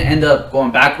know, we're going to end up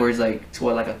going backwards, like to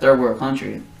like a third world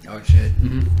country. Oh shit.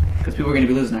 Because people are going to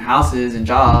be losing their houses and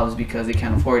jobs because they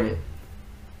can't afford it.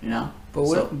 You know. But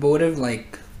what if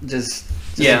like just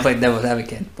to play devil's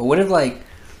advocate? But what if like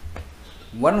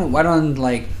why don't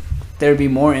like there be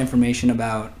more information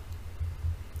about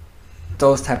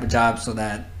those type of jobs so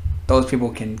that those people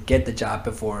can get the job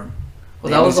before?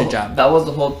 Well, that was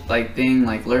the whole like thing,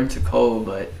 like learn to code,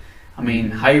 but I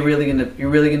mean, how you're really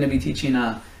gonna be teaching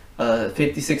a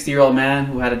 50, 60-year-old man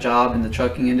who had a job in the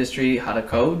trucking industry how to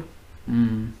code? You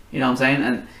know what I'm saying?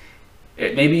 And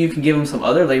maybe you can give him some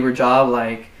other labor job,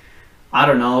 like, I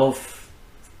don't know,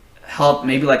 help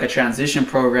maybe like a transition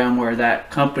program where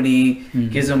that company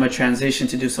gives them a transition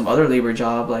to do some other labor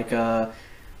job, like a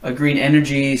green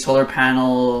energy, solar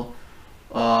panel,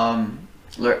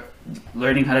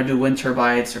 learning how to do wind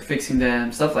turbines or fixing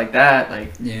them, stuff like that.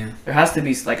 Like, there has to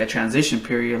be like a transition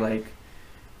period. Like,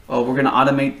 oh, we're gonna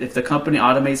automate. If the company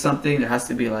automates something, there has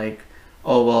to be like,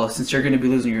 oh, well, since you're gonna be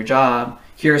losing your job,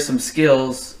 here are some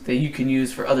skills that you can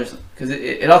use for others, because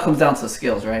it all comes down to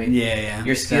skills, right?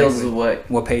 Your skills is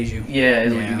what pays you.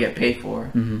 What you get paid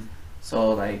for.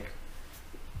 So like,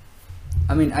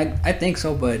 I mean, I think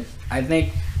so, but I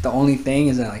think the only thing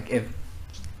is that, like,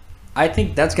 I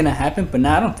think that's gonna happen, but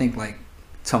now I don't think like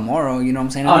tomorrow, you know what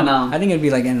I'm saying? I think it'd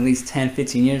be like in at least 10,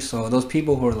 15 years. So those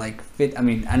people who are like I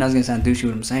mean, I know it's gonna sound douchey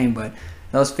what I'm saying, but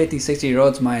those 50,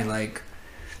 60-year-olds might, like,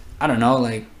 I don't know,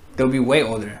 like, they'll be way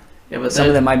older. Yeah, but some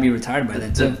of them might be retired by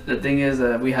then too. The thing is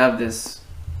that we have this,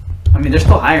 I mean, they're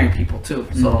still hiring people too.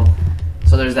 So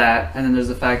there's that, and then there's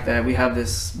the fact that we have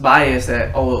this bias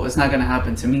that, oh, it's not going to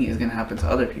happen to me, it's going to happen to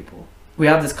other people. We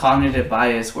have this cognitive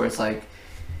bias where it's like,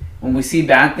 when we see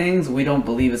bad things, we don't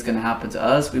believe it's going to happen to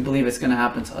us. We believe it's going to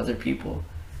happen to other people.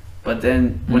 But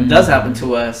then when it does happen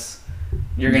to us,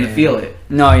 you're going to feel it.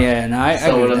 I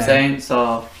so what I'm saying?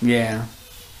 So yeah,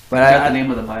 but I got the name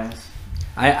of the bias.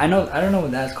 I know, I don't know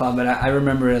what that's called, but I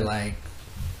remember it like,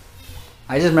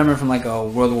 I just remember from like a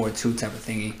World War II type of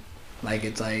thingy. Like,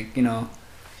 it's like, you know,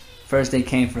 first they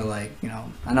came for like, you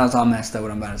know, I know it's all messed up what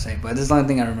I'm about to say, but this is the only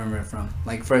thing I remember it from.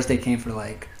 Like, first they came for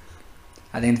like,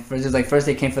 I think first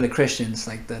they came for the Christians,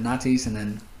 like the Nazis, and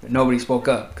then nobody spoke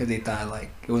up because they thought like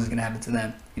it wasn't gonna happen to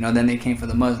them. You know, then they came for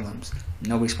the Muslims,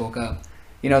 nobody spoke up.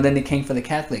 You know, then they came for the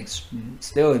Catholics,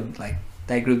 still like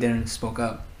that group didn't spoke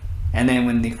up. And then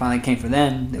when they finally came for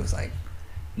them, there was like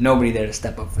nobody there to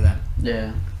step up for them.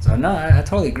 Yeah. So no, I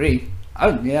totally agree.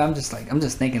 I'm just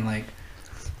thinking like,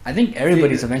 I think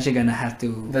everybody's eventually gonna have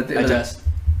to adjust.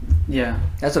 Yeah.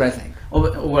 That's what I think.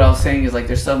 Well, what I was saying is like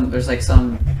there's like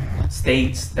some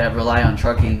states that rely on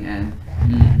trucking, and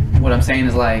what I'm saying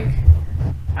is like,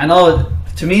 I know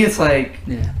to me it's like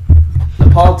the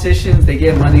politicians, they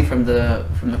get money from the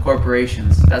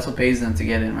corporations. That's what pays them to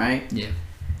get in, right? Yeah.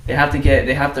 They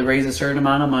have to raise a certain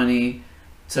amount of money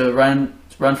to run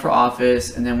for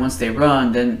office, and then once they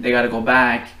run, then they got to go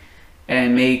back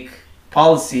and make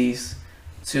policies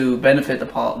to benefit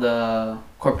the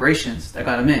corporations that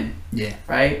got them in. Yeah.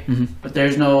 Right. But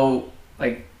there's no,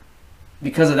 like,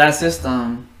 because of that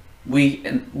system, we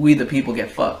the people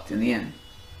get fucked in the end.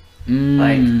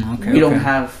 We don't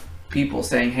have people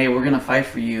saying, hey, we're gonna fight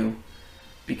for you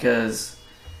because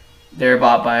they're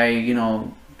bought by, you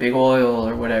know, Big Oil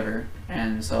or whatever.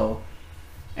 And so,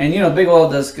 and you know, Big Oil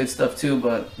does good stuff too,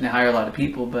 but they hire a lot of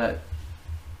people. But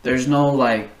there's no,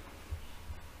 like,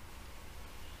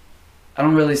 I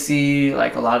don't really see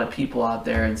like a lot of people out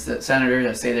there and senators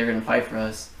that say they're gonna fight for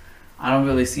us. I don't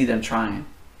really see them trying.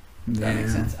 If that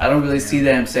makes sense. I don't really see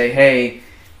them say, hey,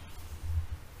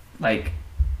 like,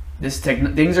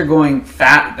 things are going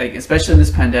fat, like, especially in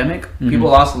this pandemic. People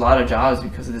lost a lot of jobs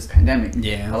because of this pandemic.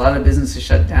 Yeah. A lot of businesses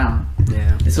shut down.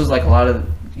 Yeah. This was like a lot of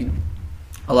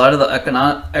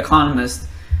the economists,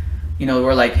 you know,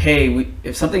 were like, hey,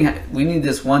 we need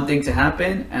this one thing to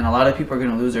happen, and a lot of people are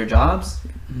going to lose their jobs.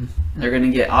 They're going to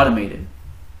get automated.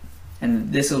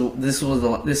 And this was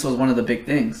one of the big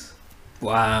things.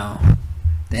 Wow.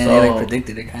 They like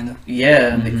predicted it, kind of.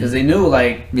 Yeah, because they knew,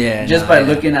 like, by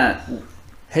looking at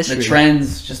history, the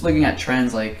trends, just looking at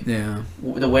trends, like, the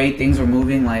way things were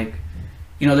moving, like,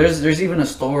 you know, there's even a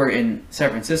store in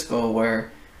San Francisco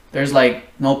where there's like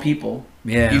no people.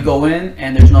 Yeah. You go in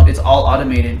and it's all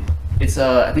automated. It's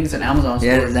I think it's an Amazon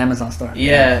store. Yeah, it's an Amazon store.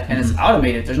 Yeah, and it's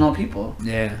automated. There's no people.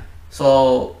 Yeah.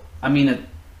 So I mean,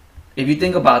 if you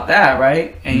think about that,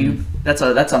 right, and that's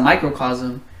a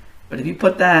microcosm, but if you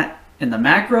put that in the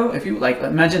macro, if you like,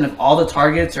 imagine if all the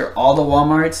Targets or all the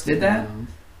Walmarts did that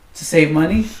to save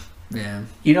money. Yeah.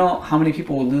 You know how many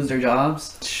people would lose their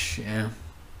jobs? Yeah.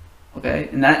 Okay,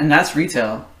 and that's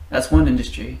retail. That's one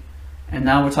industry, and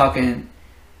now we're talking.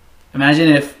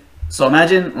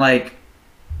 Imagine like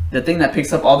the thing that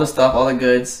picks up all the stuff, all the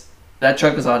goods. That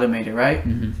truck is automated, right?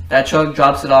 That truck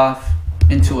drops it off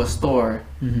into a store.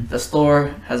 The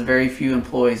store has very few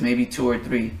employees, maybe 2 or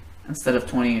 3 instead of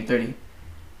 20 or 30,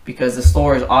 because the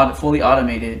store is fully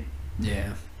automated.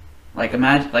 Yeah. Like,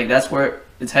 imagine, like, that's where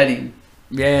it's heading.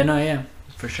 Yeah. No. Yeah.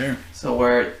 For sure. So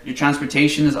where your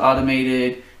transportation is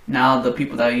automated, Now the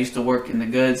people that used to work in the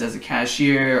goods as a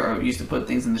cashier or used to put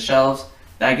things in the shelves,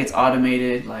 that gets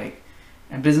automated. Like,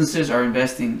 and businesses are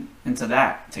investing into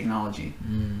that technology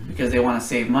because they want to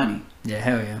save money. Yeah,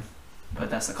 hell yeah. But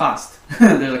that's the cost.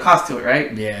 There's a cost to it,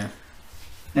 right? Yeah.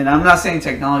 And I'm not saying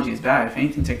technology is bad. If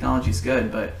anything, technology is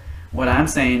good. But what I'm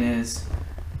saying is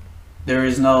there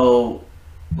is no,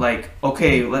 like,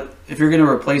 okay, if you're going to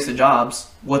replace the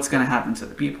jobs, what's going to happen to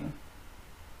the people?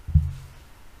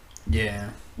 Yeah.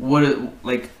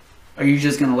 Like, are you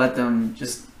just going to let them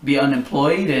just be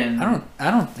unemployed? And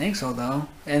I don't think so, though.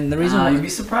 And the reason why, you'd be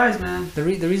surprised, man. The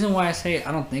reason why I say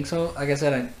I don't think so, like I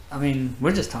said, I mean,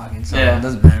 we're just talking, so Yeah. it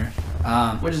doesn't matter.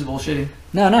 We're just bullshitting.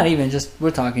 No, not even. Just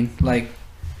we're talking. Like,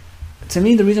 to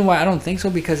me, the reason why I don't think so,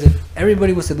 because if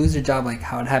everybody was to lose their job like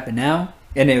how it happened now,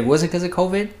 and it wasn't because of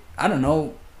COVID, I don't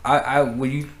know.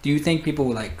 Do you think people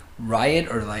would like riot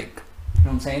or like, you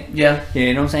know what I'm saying? Yeah. Yeah,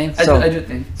 you know what I'm saying? I do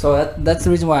think. So that's the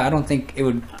reason why I don't think it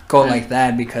would go like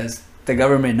that, because the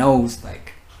government knows,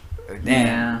 like,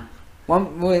 damn. Yeah.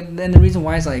 And the reason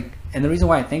why is like, and the reason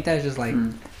why I think that is just like,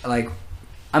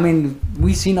 I mean,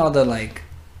 we've seen all the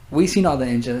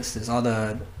injustice, all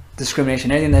the discrimination,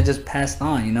 everything that just passed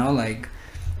on, you know, like,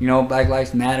 you know, Black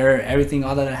Lives Matter, everything,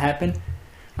 all that happened.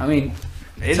 I mean,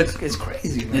 it's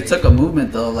crazy. Like, it took a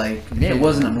movement though. Like, if Yeah. it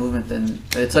wasn't a movement, then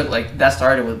it took, like, that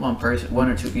started with one person, one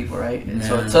or two people, right? And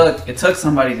so it took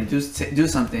somebody to do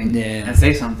something and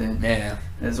say something. Yeah,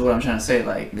 is what I'm trying to say.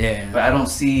 Like, yeah. But I don't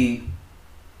see.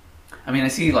 I mean, I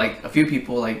see like a few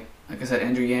people, like I said,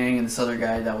 Andrew Yang and this other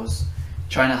guy that was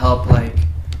trying to help like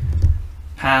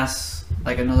pass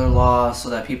like another law so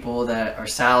that people that are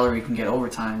salary can get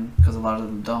overtime, because a lot of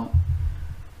them don't.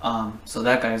 So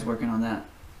that guy is working on that.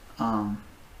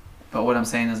 But what I'm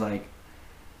saying is, like,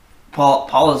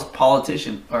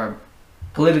 politician or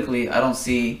politically, I don't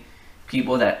see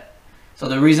people that. So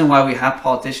the reason why we have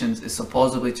politicians is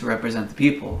supposedly to represent the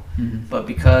people, but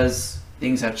because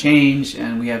things have changed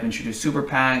and we have introduced super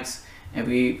PACs and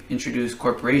we introduced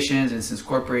corporations, and since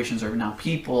corporations are now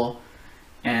people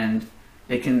and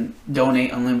they can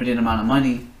donate unlimited amount of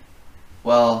money,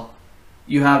 well,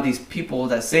 you have these people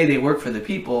that say they work for the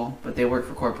people, but they work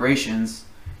for corporations,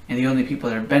 and the only people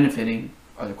that are benefiting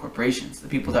are the corporations, the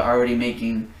people that are already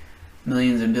making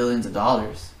millions and billions of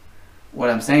dollars. What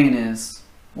I'm saying is,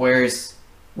 where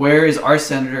is our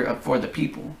senator for the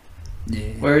people? Yeah.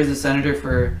 Where is the senator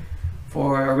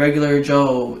for a regular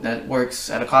Joe that works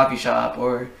at a coffee shop,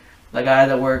 or the guy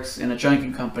that works in a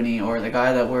trunking company, or the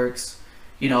guy that works,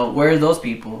 you know, where are those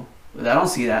people? I don't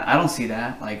see that.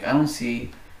 Like, I don't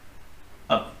see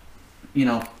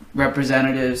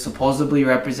representatives, supposedly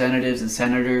representatives and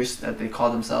senators that they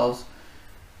call themselves,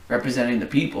 representing the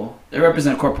people. They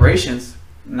represent corporations,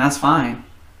 and that's fine.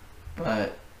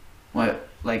 But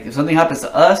if something happens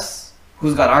to us,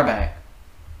 who's got our back?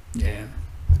 Yeah.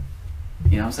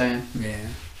 You know what I'm saying? Yeah.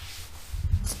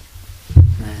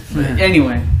 But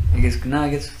anyway, I guess, you know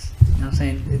what I'm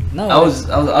saying?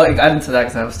 I got into that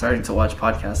because I was starting to watch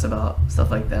podcasts about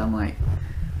stuff like that. I'm like,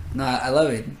 no, I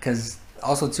love it, because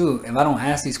also too, if I don't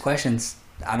ask these questions,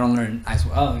 I don't learn as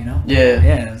well, you know? Yeah.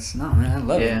 Yeah, no, man, I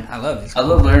love it. I love it. I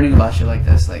love learning about shit like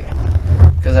this, like,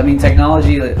 because I mean,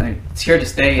 technology, like, it's here to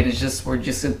stay, and we're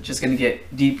just gonna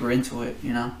get deeper into it,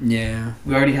 you know? Yeah.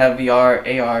 We already have VR,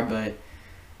 AR, but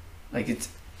like,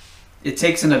 it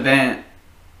takes an event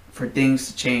for things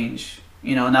to change.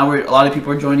 You know, now a lot of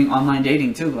people are joining online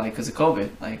dating too, like, because of COVID.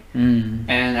 Like,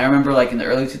 and I remember, like, in the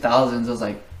early 2000s, I was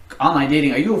like, online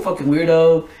dating, are you a fucking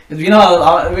weirdo? Because, you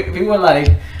know, people were like,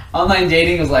 online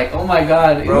dating was like, oh my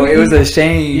god, bro, it was a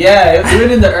shame. Yeah,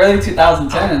 even in the early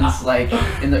 2010s, like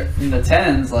in the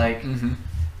 10s, like,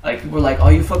 like, people were like, oh,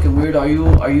 you fucking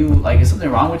weirdo, are you like, is something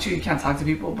wrong with you? You can't talk to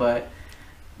people. But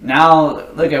now,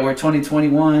 look at, we're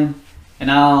 2021, and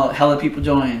now hella people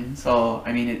join. So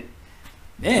I mean,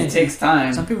 it takes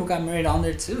time. Some people got married on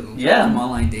there too. Yeah, from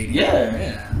online dating.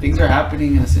 Yeah. Things are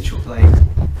happening in a situation,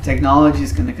 like, technology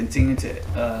is going to continue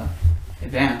to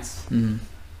advance.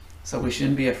 So we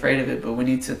shouldn't be afraid of it, but we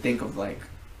need to think of, like,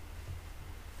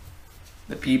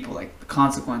 the people, like, the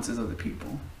consequences of the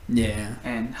people. Yeah.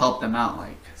 And help them out,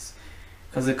 like,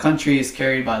 because the country is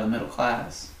carried by the middle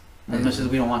class. As much as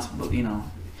we don't want to, you know,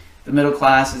 the middle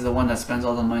class is the one that spends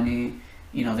all the money.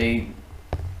 You know, they're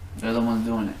the ones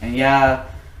doing it. And yeah,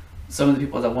 some of the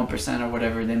people that 1% or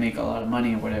whatever, they make a lot of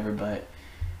money or whatever, but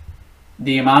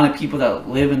the amount of people that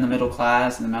live in the middle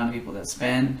class and the amount of people that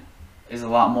spend is a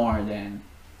lot more than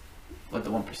what the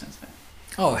 1% spend.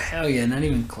 Oh, hell yeah, not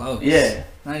even close. Yeah.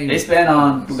 Not even they spend close.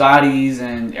 on Bugattis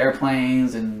and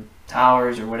airplanes and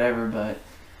towers or whatever, but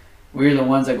we're the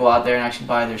ones that go out there and actually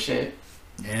buy their shit.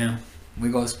 Yeah. we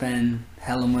go spend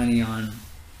hella money on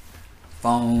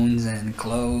phones and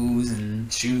clothes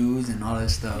and shoes and all that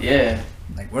stuff. Yeah.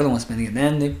 Like, we're the ones spending it.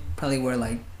 Then they probably wear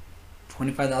like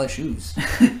 $25 shoes.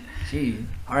 Gee,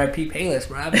 R.I.P. Payless,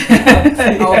 bro. I'll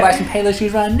buy some Payless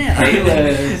shoes right now.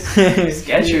 Payless.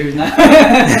 Skechers now.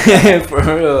 For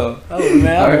real. Oh,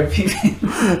 man. R.I.P.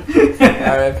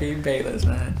 R.I.P. Payless,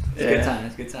 man. It's good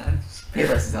times, good times.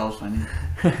 Payless is hella funny.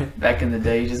 Back in the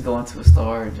day, you just go into a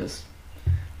store and just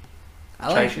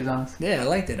try shoes on. Yeah, I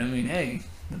liked it. I mean, hey,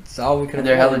 that's all we could. And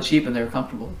they're hella cheap and they're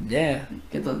comfortable. Yeah.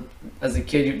 As a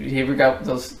kid, you ever got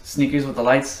those sneakers with the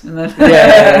lights in them?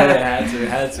 Yeah,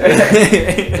 had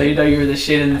to. So you know you were the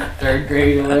shit in 3rd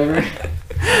grade or whatever.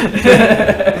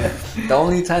 The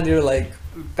only time they were like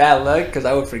bad luck, because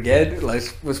I would forget, like,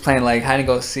 was playing like hide and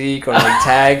go seek or like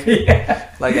tag. Yeah.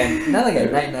 Like not like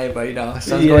at night, but you know,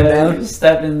 sun's going down.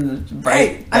 Step in the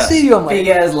bright. I see you on my big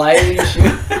ass light in your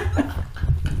shoe.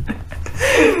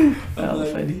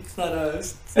 It's not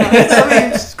us. I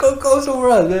mean, just go somewhere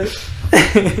else,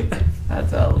 man.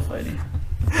 That's hella funny.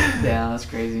 Yeah, that's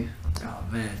crazy. Oh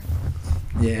man.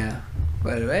 Yeah.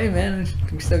 But hey, man,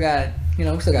 we still got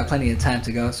plenty of time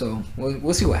to go. So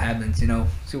we'll see what happens. You know,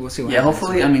 we'll see what. Yeah,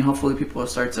 happens. hopefully people will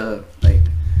start to like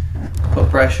put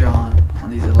pressure on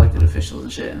these elected officials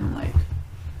and shit, and like,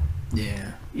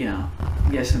 yeah, you know,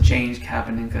 get some change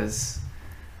happening, because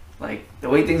like the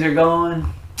way things are going,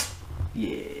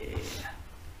 yeah.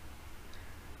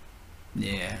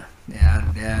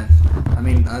 I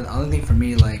mean, the only thing for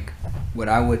me, like, what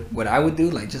I would do,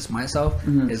 like, just myself,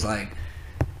 is like,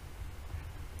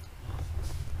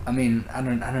 I mean, I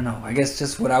don't know. I guess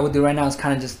just what I would do right now is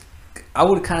kind of just, I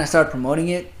would kind of start promoting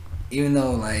it, even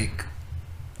though like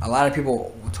a lot of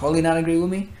people will totally not agree with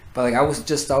me. But like, I would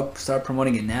just start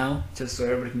promoting it now, just so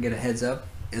everybody can get a heads up.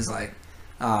 Is like,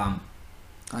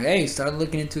 hey, start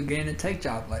looking into getting a tech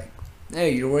job. Like,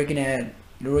 hey, you're working at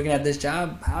this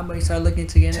job. How about you start looking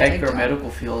into getting a tech or job? medical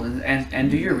field,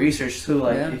 and do your research too.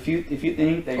 Like, if you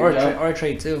think that or a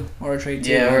trade too.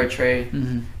 Yeah, or a trade.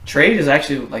 Mm-hmm. Trade is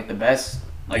actually like the best.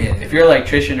 Like, if you're an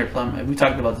electrician or plumber, we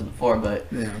talked about this before, but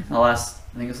in the last,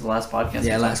 I think it's the last podcast we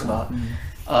talked about.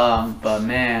 Mm-hmm. But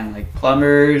man, like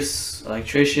plumbers,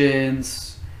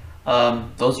 electricians,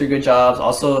 those are good jobs.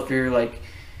 Also, if you're like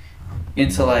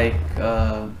into like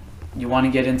you want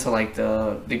to get into like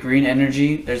the green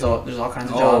energy, there's all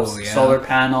kinds of jobs. Yeah. Solar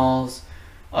panels.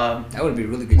 That would be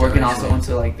really good. Working also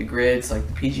into like the grids, like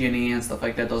the PG&E and stuff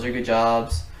like that. Those are good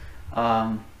jobs.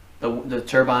 The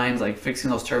turbines, like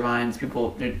fixing those turbines,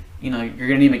 people, you're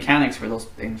gonna need mechanics for those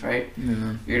things, right?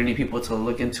 Yeah. You're gonna need people to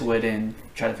look into it and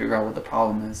try to figure out what the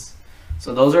problem is.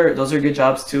 So those are good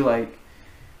jobs too, like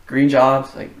green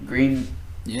jobs, like green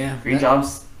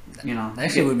jobs. That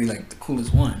actually would be like the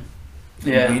coolest one.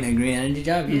 Yeah, a green energy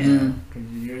job. Yeah,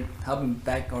 because you're helping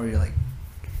back, or you're like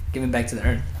giving back to the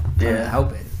earth. Yeah,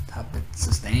 help it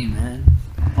sustain, man.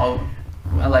 Oh,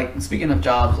 like speaking of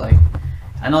jobs, like.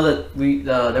 I know that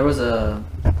there was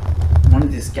one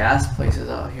of these gas places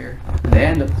out here. They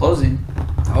ended up closing.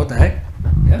 Oh, what the heck?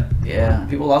 Yeah. Yeah,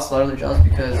 people lost a lot of their jobs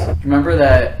because remember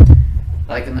that,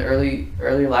 like in the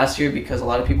early last year, because a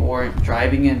lot of people weren't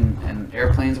driving and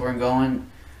airplanes weren't going,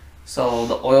 so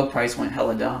the oil price went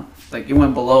hella down. Like it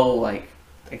went below like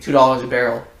 $2 a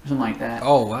barrel or something like that.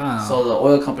 Oh wow. So the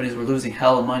oil companies were losing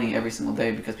hella money every single day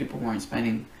because people weren't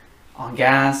spending on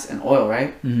gas and oil,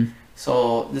 right? Mm-hmm.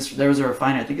 So there was a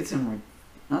refinery. I think it's in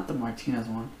not the Martinez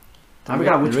one. I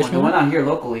forgot which one. The one out here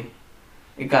locally.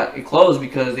 It closed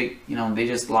because they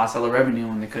just lost all the revenue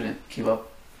and they couldn't keep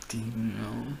up.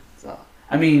 So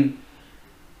I mean,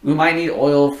 we might need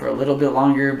oil for a little bit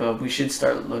longer, but we should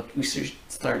start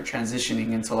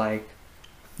transitioning into like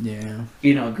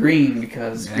green,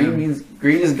 because green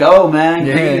is go, man.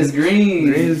 Yeah. Green is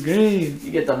green. Green is green.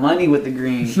 You get the money with the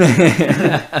green.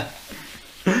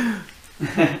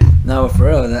 No, for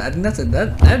real, I think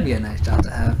that'd be a nice job to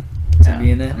have, to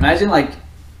be in it. Imagine like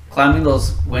climbing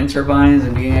those wind turbines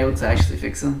and being able to actually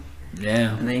fix them.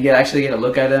 Yeah. And then you actually get a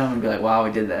look at them and be like, wow,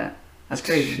 we did that. That's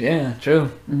crazy. Yeah, true.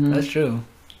 Mm-hmm. That's true.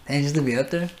 Dang, just to be up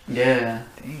there? Yeah.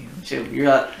 Damn. Shit,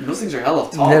 those things are hella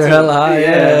tall. They're hella high,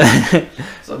 yeah.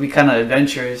 So it'd be kind of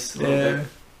adventurous a little bit.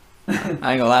 I ain't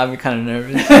gonna lie, I'd be kind of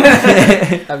nervous.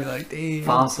 I'd be like, damn.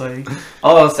 Palm sweaty.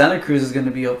 Oh, Santa Cruz is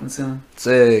gonna be open soon.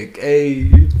 Sick. Hey.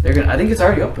 I think it's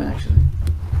already open actually.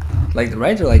 Like the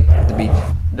rides or like the beach?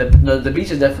 The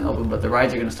beach is definitely open, but the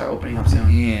rides are gonna start opening up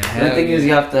soon. Yeah. The thing is,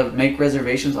 you have to make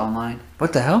reservations online.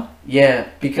 What the hell? Yeah,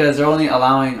 because they're only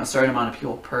allowing a certain amount of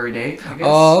people per day, I guess.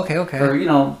 Oh, okay. For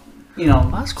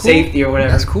that's cool. Safety or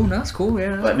whatever. That's cool.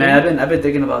 Yeah. But man, I've been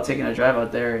thinking about taking a drive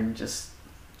out there and just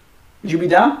Would you be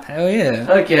down? Hell yeah.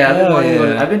 Fuck yeah. Hell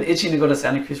I've been itching to go to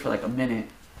Santa Cruz for like a minute.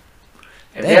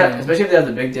 Especially if they have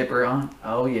the Big Dipper on.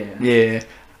 Oh yeah. Yeah.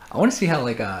 I want to see how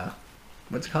like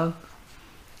what's it called?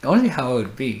 I want to see how it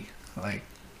would be like.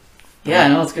 Yeah, I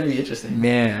know it's gonna be interesting.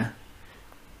 Yeah.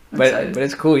 But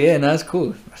it's cool. Yeah, no, it's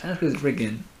cool. Santa Cruz is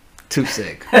freaking too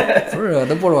sick. For real,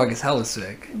 the boardwalk is hella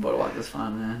sick. Boardwalk is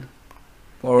fun, man.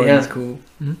 Boardwalk is cool.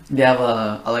 Mm-hmm. They have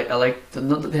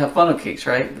they have funnel cakes,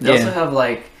 right? But they also have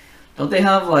like, don't they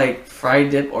have like fried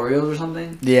dip Oreos or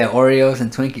something? Yeah, Oreos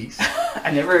and Twinkies.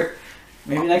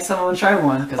 Maybe next time I'm gonna try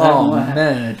one.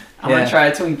 Man, I'm gonna try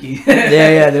a Twinkie.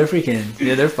 they're freaking,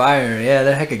 they're fire. Yeah,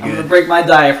 they're hecka good. I'm gonna break my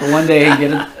diet for one day and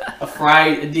get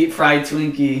a deep fried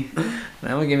Twinkie. I'm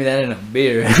gonna give me that in a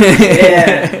beer.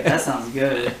 Yeah, that sounds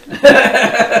good.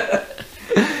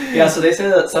 Yeah, so they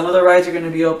said that some of the rides are gonna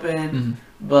be open,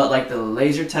 but like the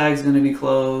laser tag's gonna be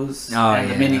closed, and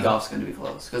the mini golf's gonna be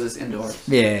closed because it's indoors.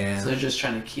 Yeah. So they're just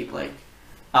trying to keep like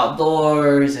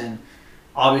outdoors, and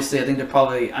obviously I think they're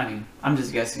probably, I mean, I'm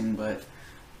just guessing, but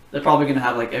they're probably gonna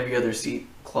have like every other seat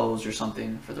closed or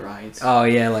something for the rides. Oh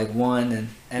yeah, like one and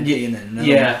empty and then another.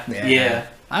 Yeah.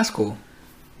 That's cool.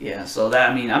 Yeah, so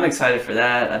that, I mean, I'm excited for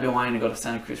that. I've been wanting to go to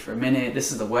Santa Cruz for a minute.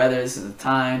 This is the weather. This is the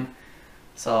time.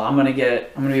 So I'm gonna be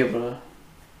able to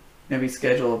maybe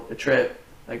schedule a trip.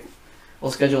 Like,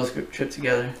 we'll schedule a trip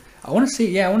together. I want to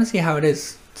see how it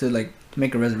is to like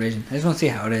make a reservation. I just want to see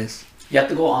how it is. You have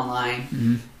to go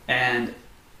online, and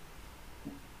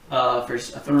I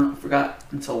forgot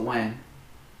until when.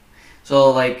 So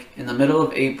like in the middle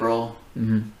of April,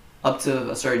 up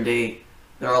to a certain date,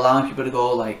 they're allowing people to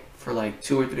go like for like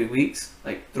 2 or 3 weeks.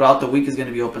 Like throughout the week is going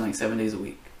to be open like 7 days a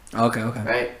week. Okay.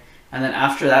 Right, and then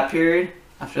after that period,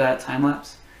 after that time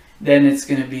lapse, then it's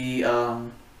going to be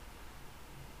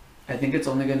I think it's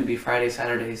only going to be Fridays,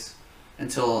 Saturdays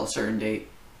until a certain date.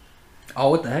 Oh,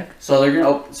 what the heck? So they're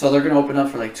gonna open up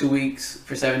for like 2 weeks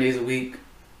for 7 days a week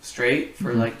straight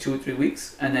for like 2 or 3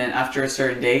 weeks, and then after a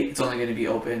certain date, it's only going to be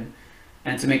open,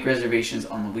 and to make reservations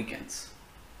on the weekends.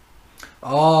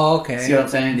 Oh, okay. See what I'm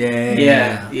saying?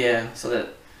 Yeah. So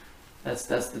that's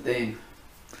the thing.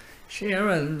 Shit,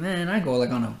 man, I go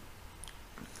like on a.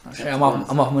 I'm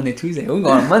off Monday, Tuesday. We can go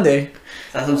on Monday.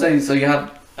 That's what I'm saying. So you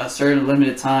have a certain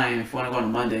limited time. If you want to go on a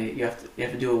Monday, you have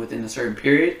to do it within a certain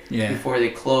period before they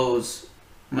close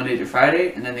Monday to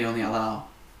Friday, and then they only allow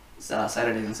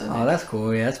Saturdays and Sundays. Oh, that's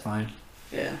cool. Yeah, that's fine.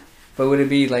 Yeah. But would it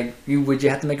be like would you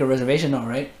have to make a reservation? All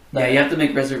right. Yeah, you have to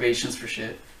make reservations for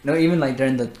shit. No, even like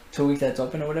during the 2 weeks that's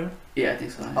open or whatever. Yeah, I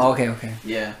think so. Oh, okay.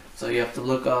 Yeah, so you have to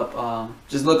look up.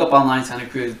 Just look up online Santa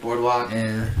Cruz Boardwalk.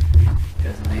 Yeah.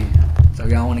 Because I mean. So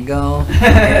y'all want to go?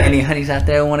 Any honeys out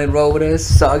there want to roll with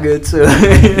us? It's all good too.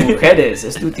 Mujeres,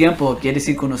 es tu tiempo. ¿Quieres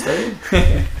ir con ustedes?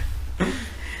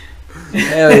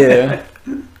 Hell yeah.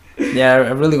 Yeah,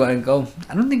 I really want to go.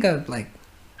 I don't think I've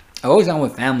always gone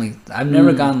with family. I've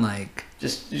never gone like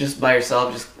just by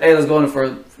yourself. Just hey, let's go in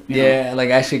for know. Like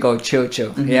actually go chill.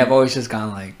 Yeah, I've always just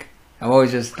gone like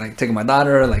taking my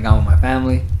daughter, like gone with my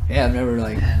family. Yeah, I've never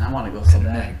like. Man, I want to go so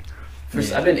bad.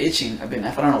 First, I've been itching. I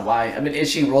don't know why. I've been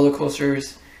itching roller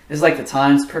coasters. It's like the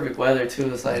times, perfect weather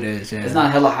too. It's like it is, yeah. It's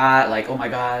not hella hot. Like oh my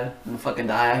god, I'm gonna fucking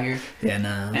die out here. Yeah,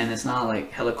 nah. And it's not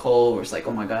like hella cold where it's like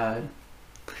oh my god,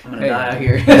 I'm gonna die out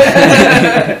here.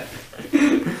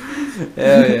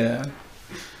 Hell yeah.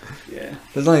 Yeah.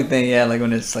 That's the only thing. Yeah, like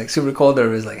when it's like super cold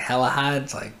or it's like hella hot.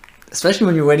 It's like especially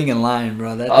when you're waiting in line,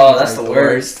 bro. That's like the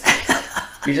worst.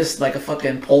 You're just like a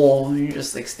fucking pole. And you're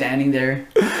just like standing there,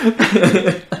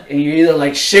 and you're either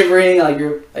like shivering, like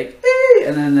you're like,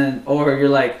 and then or you're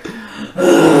like,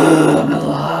 I'm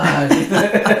alive.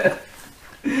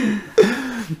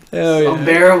 Hell yeah.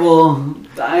 Unbearable. I'm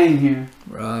dying here.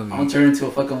 Bro, I'm gonna turn into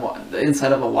a fucking the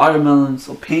inside of a watermelon,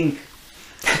 so pink.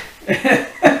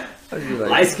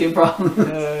 Light skin problem.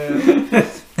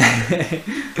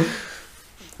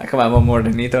 I come out more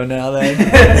Morenito now then.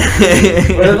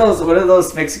 What are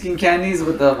those Mexican candies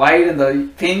with the white and the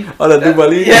pink? Oh, the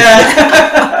Dubalina.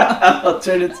 Yeah. I'll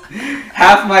turn it.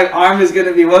 Half my arm is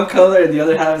gonna be one color and the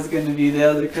other half is gonna be the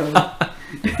other color.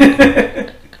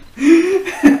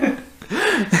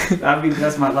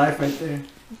 That's my life right there.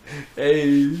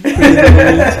 Hey.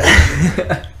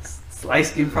 Light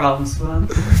skin problems, fun.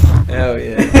 Hell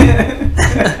yeah.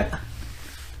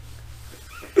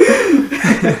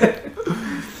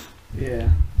 Yeah.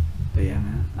 But yeah,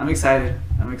 man. I'm excited.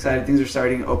 Things are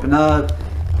starting to open up.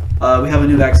 We have a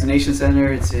new vaccination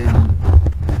center. It's in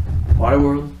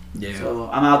Waterworld. Yeah. So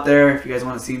I'm out there. If you guys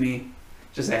want to see me,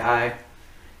 just say hi.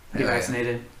 Get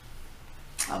vaccinated.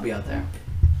 I'll be out there.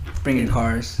 Bring your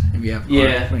cars if you have cars.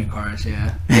 Yeah. Bring your cars,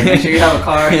 yeah. Make sure you have a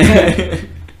car.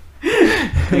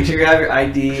 Make sure you have your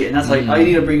ID, and that's like all you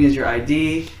need to bring is your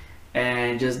ID,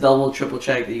 and just double, triple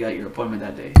check that you got your appointment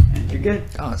that day, and you're good.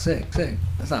 Oh, sick.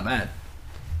 That's not bad.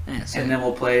 Yeah, sick. And then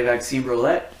we'll play vaccine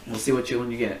roulette. We'll see what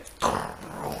one you get.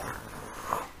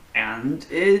 And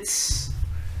it's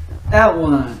that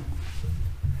one.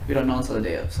 We don't know until the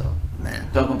day of, so Man.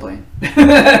 don't complain.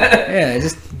 Yeah,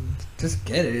 just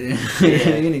get it.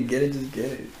 You're gonna get it, just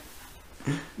get it.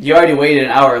 You already waited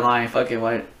an hour in line. Fuck it,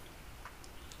 what?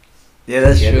 Yeah,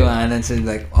 that's true. And then it's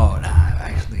like, oh nah,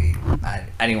 actually, I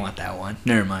didn't want that one.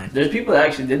 Never mind. There's people that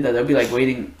actually did that. They'll be like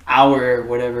waiting hour or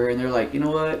whatever, and they're like, you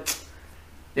know what?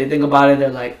 They think about it. They're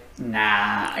like,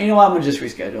 nah, you know what? I'm gonna just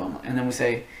reschedule. And then we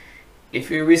say, if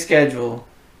you reschedule,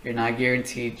 you're not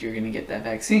guaranteed you're gonna get that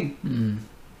vaccine. Mm.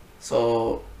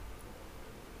 So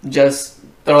just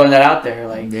throwing that out there,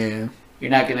 like, yeah, you're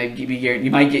not gonna be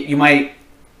guaranteed. You might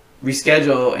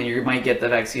reschedule, and you might get the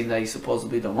vaccine that you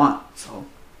supposedly don't want. So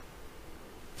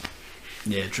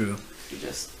yeah, true. you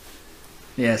just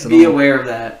So be aware of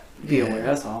that. Be aware.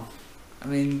 That's all. I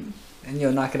mean, and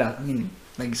you'll knock it out. I mean,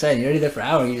 like you said, you're already there for an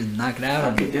hour. You just knock it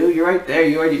out. Okay, dude, you're right there.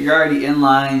 You're already in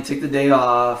line. You took the day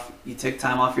off. You took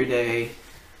time off your day.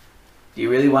 Do you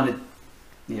really want to,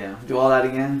 do all that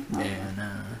again? No. Yeah,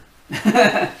 no.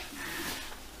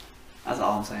 That's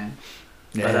all I'm saying.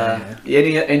 Yeah, but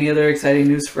any other exciting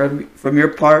news from your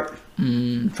part?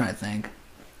 I'm trying to think.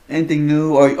 Anything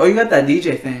new? Or you got that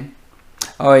DJ thing?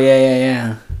 Oh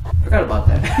yeah. Forgot about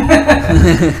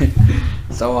that.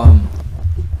 So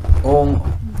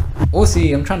we'll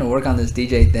see. I'm trying to work on this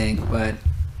DJ thing, but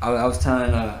I was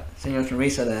telling Senor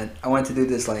Sonrisa that I wanted to do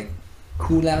this like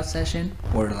cool out session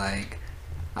where like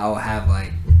I would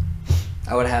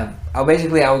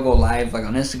go live like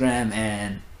on Instagram,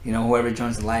 and you know, whoever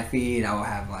joins the live feed, I will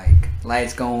have like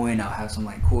lights going, I'll have some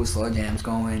like cool slow jams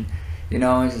going, you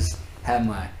know, and just have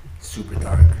my super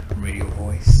dark radio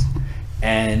voice.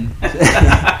 And you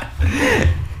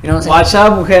know what I'm saying? Watch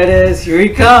out, mujeres, here he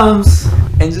comes.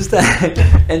 And just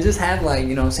have like,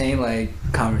 you know what I'm saying, like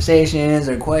conversations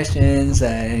or questions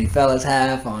that any fellas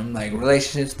have on like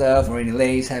relationship stuff, or any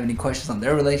ladies have any questions on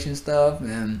their relationship stuff,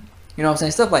 and you know what I'm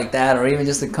saying, stuff like that, or even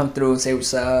just to come through and say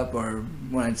what's up or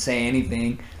want to say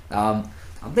anything.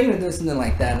 I'm thinking of doing something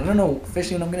like that. I don't know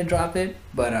officially when I'm gonna drop it,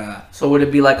 but so would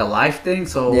it be like a live thing?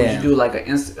 So would you do like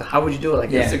how would you do it? Like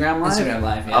Instagram live? Instagram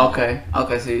live, yeah.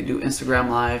 Okay, so you do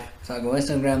Instagram live. So I go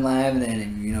Instagram live, and then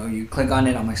if, you know, you click on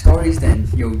it on my stories, then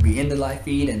you'll be in the live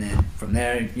feed, and then from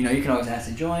there, you know, you can always ask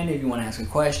to join if you want to ask a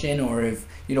question, or if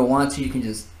you don't want to, you can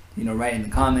just, you know, write in the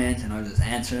comments, and I'll just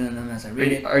answer them as I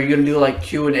read it. Are you gonna do like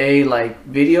Q&A like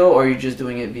video, or are you just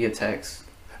doing it via text?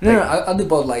 No, I'll do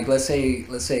both. Like, let's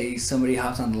say somebody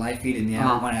hops on the live feed and they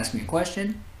want to ask me a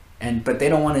question, but they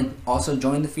don't want to also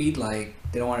join the feed. Like,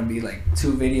 they don't want to be like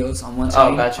two videos on one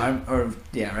side. Oh, gotcha. Or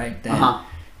right.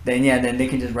 Then they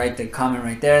can just write the comment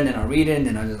right there, and then I'll read it, and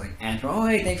then I'll just like answer. Oh,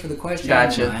 hey, thanks for the question.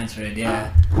 Gotcha. And I'll answer it.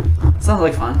 Yeah. Sounds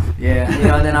like fun. Yeah. You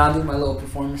know, and then I'll do my little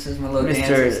performances, my little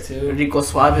dances too. Rico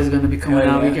Suave is gonna be coming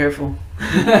out. Be careful.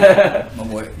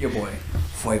 Your boy,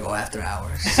 Fuego after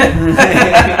hours.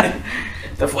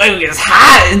 The Fuego gets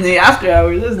hot in the after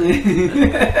hours, isn't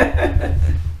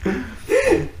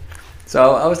it?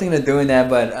 So I was thinking of doing that,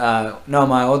 but no,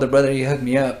 my older brother, he hooked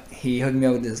me up. He hooked me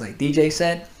up with this like DJ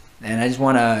set, and I just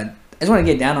wanna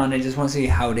get down on it. Just want to see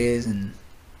how it is and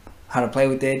how to play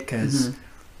with it, because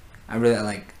I really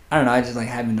like. I don't know. I just like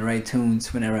having the right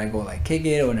tunes whenever I go like kick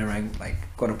it, or whenever I like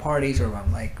go to parties, or if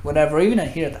I'm like whatever. Or even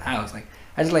here at the house, like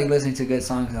I just like listening to good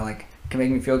songs that like can make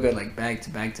me feel good, like back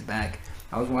to back to back.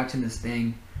 I was watching this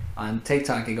thing on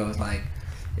TikTok. It was like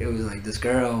this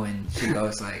girl, and she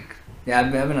goes like, yeah,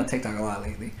 I've been on TikTok a lot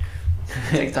lately.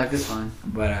 TikTok is fun,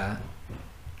 but I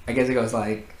guess it goes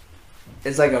like,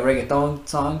 it's like a reggaeton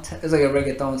song. It's like a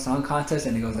reggaeton song contest,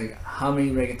 and it goes like, how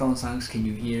many reggaeton songs can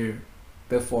you hear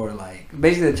before, like,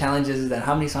 basically the challenge is that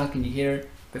how many songs can you hear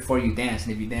before you dance,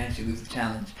 and if you dance, you lose the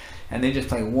challenge. And they just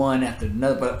play one after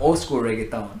another, but old school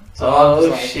reggaeton.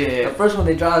 So shit! The first one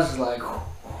they draw is just like.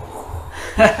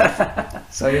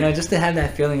 So, you know, just to have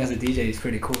that feeling as a DJ is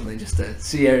pretty cool. Like, just to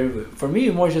see for me,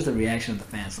 more just the reaction of the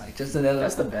fans. Like, just another.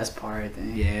 That's the best part, I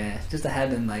think. Yeah, just to have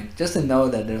them like, just to know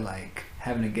that they're like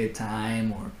having a good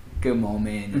time or good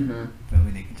moment. I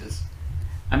mean, they can just.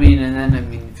 I mean,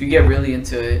 if you get really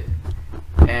into it,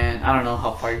 and I don't know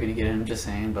how far you're gonna get in. I'm just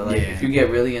saying, but like, if you get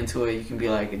really into it, you can be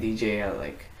like a DJ at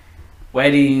like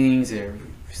weddings or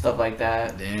stuff like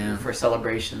that. Damn. For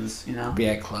celebrations, you know. Be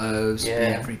at clubs. Yeah. Be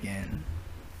at freaking.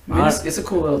 I mean, it's a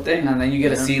cool little thing, and then you get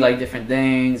to see like different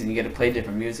things, and you get to play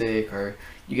different music, or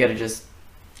you get to just,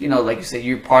 you know, like you said,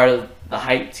 you're part of the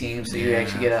hype team, so you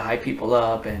actually get to hype people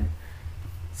up, and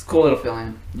It's a cool little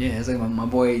feeling. Yeah, it's like my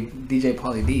boy DJ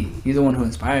Pauly D. He's the one who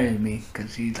inspired me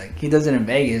because he does it in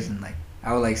Vegas, and like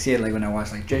I would like see it like when I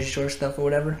watch like Jersey Shore stuff or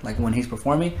whatever, like when he's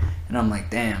performing, and I'm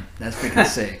like, damn, that's freaking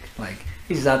sick. Like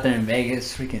he's just out there in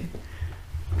Vegas, freaking,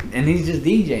 and he's just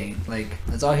DJing. Like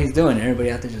that's all he's doing. Everybody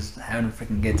out there just having a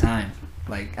freaking good time.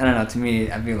 Like I don't know. To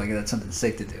me, I feel like that's something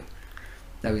sick to do.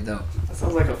 That'd be dope. That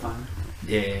sounds like a fun.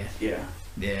 Yeah. Yeah.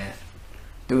 Yeah.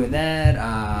 Doing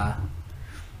that.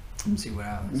 Let me see what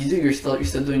else. You're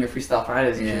still doing your Freestyle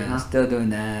Fridays. Yeah, huh? Still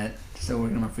doing that. Still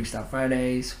working on my Freestyle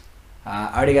Fridays.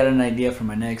 I already got an idea for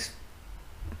my next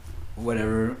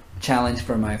challenge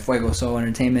for my Fuego Soul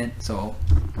Entertainment. So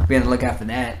be on the lookout for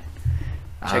that.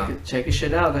 Check your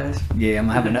shit out, guys. Yeah, I'm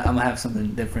gonna have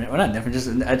something different. Well, not different, just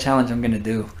a challenge I'm gonna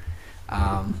do.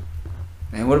 And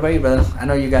what about you, brother? I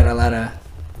know you got a lot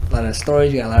of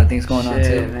stories. You got a lot of things going on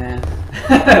too, man.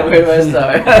 Where do I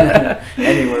start?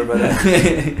 Anywhere, brother.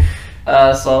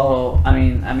 So I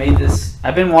mean, I made this.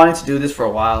 I've been wanting to do this for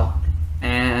a while,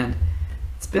 and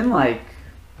it's been like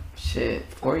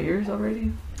 4 years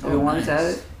already. I've been wanting to have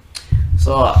it.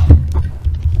 So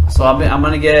I'm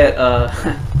gonna get. I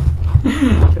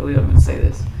can't believe I'm gonna say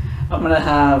this. I'm gonna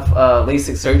have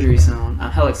LASIK surgery soon.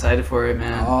 I'm hell excited for it,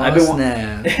 man. Oh, I've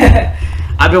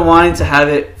been wanting to have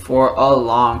it for a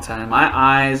long time. My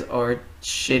eyes are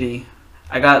shitty.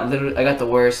 I got the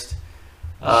worst.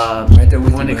 Right there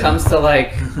with when you, it comes to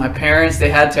like my parents, they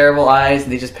had terrible eyes,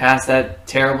 and they just passed that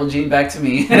terrible gene back to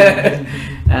me.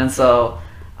 And so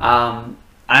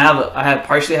I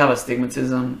partially have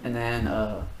astigmatism, and then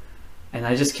and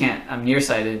I just can't. I'm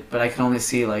nearsighted, but I can only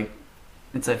see like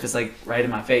it's like right in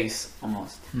my face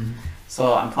almost. Mm-hmm.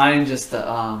 So I'm planning just to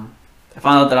I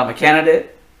found out that I'm a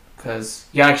candidate, because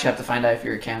you actually have to find out if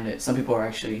you're a candidate. Some people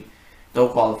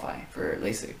don't qualify for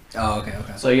LASIK. Oh, okay.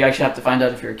 So you actually have to find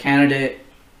out if you're a candidate.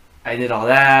 I did all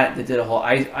that. They did a whole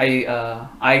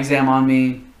eye exam on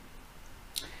me.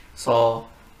 So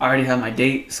I already have my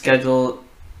date scheduled.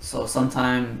 So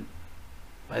sometime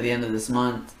by the end of this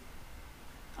month,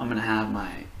 I'm gonna have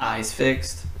my eyes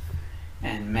fixed.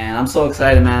 And man, I'm so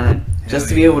excited, man. Just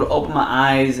to be able to open my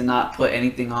eyes and not put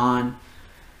anything on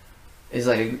is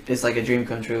like a dream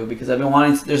come true. Because I've been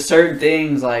wanting to. There's certain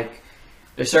things like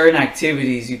there's certain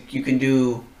activities you can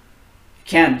do.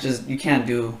 You can't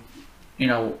do,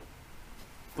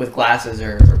 with glasses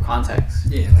or contacts.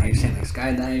 Yeah, like you're saying, like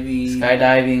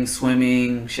skydiving,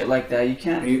 swimming, shit like that. You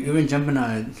can't. Even jumping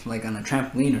on a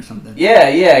trampoline or something. Yeah,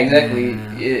 exactly.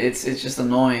 Yeah. It's just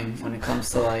annoying when it comes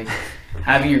to like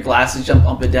having your glasses jump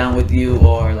up and down with you,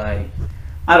 or like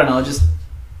I don't know, just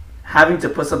having to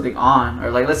put something on,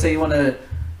 or like let's say you want to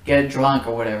get drunk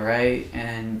or whatever, right?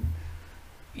 And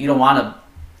you don't want to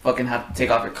fucking have to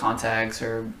take off your contacts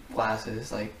or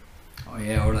glasses, like. Oh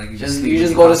yeah, or like you just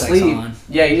go to sleep. On.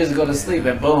 Yeah, you just go to sleep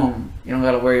and boom, you don't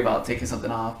got to worry about taking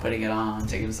something off, putting it on,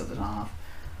 taking something off.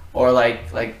 Or like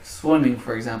swimming,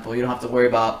 for example, you don't have to worry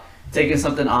about taking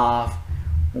something off,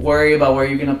 worry about where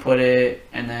you're gonna put it,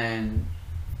 and then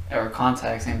or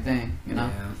contact, same thing, Yeah.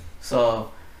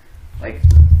 So like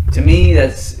to me,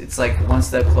 it's like one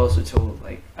step closer to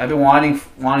like I've been wanting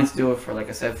to do it for, like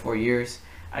I said, 4 years.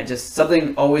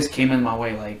 Something always came in my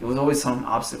way, like it was always some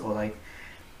obstacle, like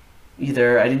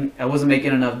either I wasn't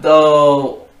making enough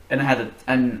dough and I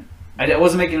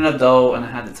wasn't making enough dough and I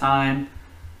had the time,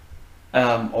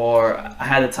 or I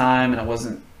had the time and I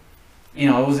wasn't,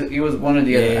 it was one or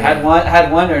the other. I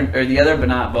had one or the other, but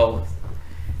not both.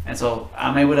 And so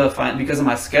I'm able to find, because of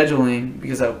my scheduling,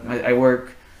 because I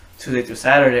work Tuesday through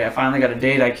Saturday, I finally got a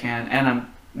date and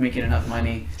I'm making enough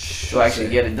money to actually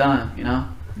get it done,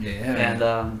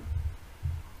 Yeah.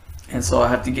 And so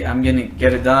I'm gonna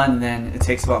get it done, and then it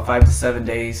takes about 5 to 7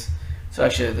 days to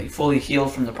actually fully heal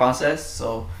from the process.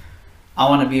 So I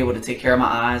want to be able to take care of my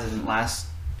eyes and last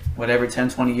whatever 10,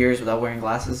 20 years without wearing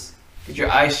glasses. Because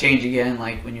your eyes change again,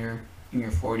 like when you're in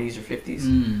your 40s or 50s.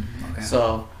 Okay.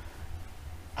 So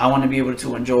I want to be able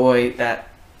to enjoy that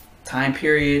time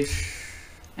period,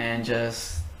 and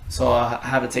so I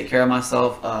have to take care of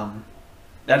myself.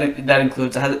 That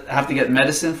includes I have to get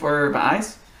medicine for my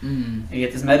eyes. I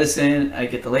get this medicine, I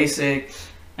get the LASIK,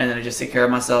 and then I just take care of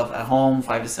myself at home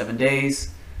 5 to 7 days.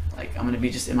 Like I'm gonna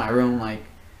be just in my room, like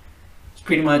it's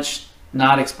pretty much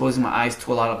not exposing my eyes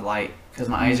to a lot of light, because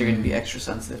my eyes are gonna be extra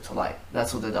sensitive to light.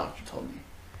 That's what the doctor told me.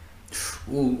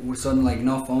 Ooh, so like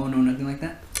no phone or nothing like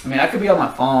that? I mean, I could be on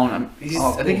my phone. I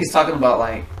think he's talking about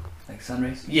like sun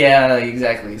rays. Yeah,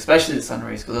 exactly. Especially the sun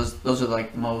rays, because those are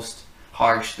like the most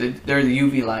harsh. They're the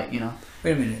UV light, Wait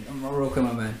a minute, real quick,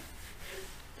 my bad.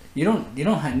 You don't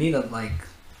need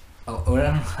not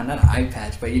an eye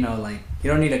patch, but you know, like you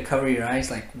don't need to cover your eyes.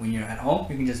 Like when you're at home,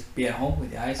 you can just be at home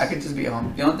with your eyes. I could just be at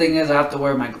home. The only thing is I have to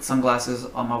wear my sunglasses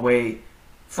on my way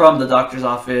from the doctor's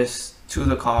office to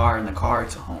the car and the car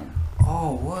to home.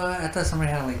 Oh, what? I thought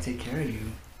somebody had to like take care of you.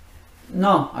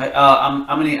 No, I'm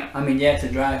gonna. I mean, you have to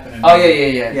drive, but I mean, Oh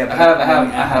yeah. Yeah,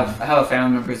 I have a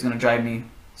family member who's gonna drive me,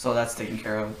 so that's taken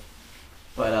care of.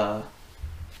 But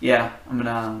yeah, I'm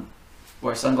gonna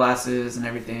wear sunglasses and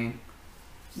everything.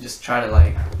 Just try to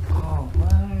like. Oh,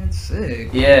 what? Sick.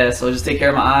 Yeah, so just take care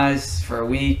of my eyes for a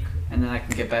week, and then I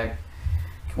can get back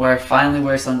where I finally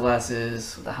wear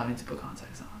sunglasses without having to put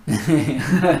contacts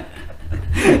on.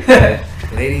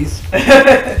 Ladies,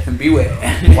 beware.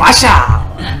 Watch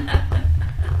out!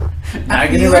 Now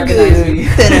you're gonna recognize me.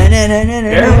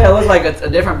 Apparently, I look like a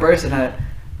different person.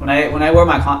 When I wear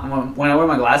my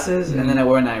glasses, and then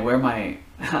when I wear my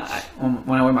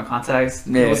contacts,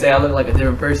 people say I look like a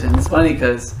different person. It's funny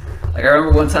because like I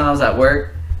remember one time I was at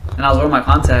work and I was wearing my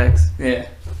contacts. Yeah.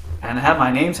 And I had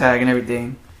my name tag and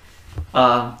everything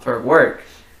for work,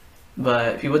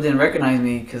 but people didn't recognize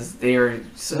me because they were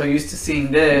so used to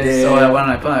seeing this. Yeah. So when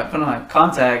I put on my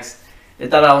contacts, they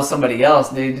thought I was somebody else.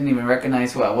 They didn't even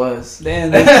recognize who I was.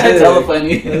 Damn, that's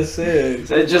telephony. That's it.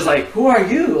 So it's just like, who are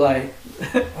you? Like,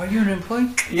 are you an employee?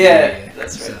 Yeah,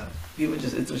 that's right. So. It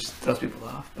just throws people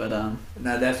off. But no,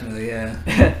 definitely, yeah.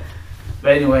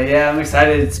 But anyway, yeah, I'm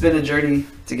excited. It's been a journey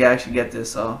to actually get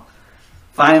this. So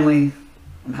finally,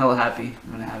 I'm hella happy.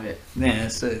 I'm gonna have it. Man,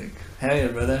 that's sick. Hell yeah,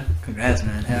 brother. Congrats,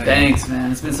 man. Hell Thanks,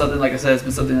 man. It's been something, like I said, it's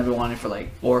been something I've been wanting for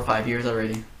like 4 or 5 years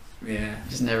already. Yeah.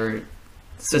 Just never.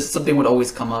 It's just something would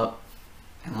always come up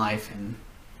in life, and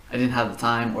I didn't have the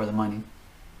time or the money.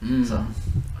 So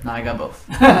now I got both.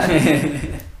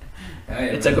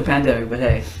 It took a pandemic, but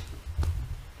hey.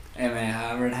 Hey man,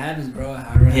 however it happens, bro.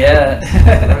 However it happens.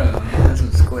 Bro, that's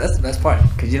what's cool. That's the best part,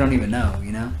 because you don't even know,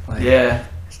 you know? Like, yeah.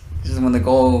 Just when the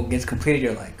goal gets completed,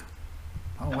 you're like,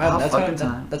 oh wow, that's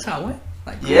how it went.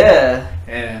 Like, yeah.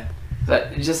 Yeah.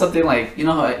 But it's just something like, you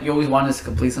know how you always wanted to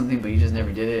complete something, but you just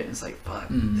never did it. It's like, fuck.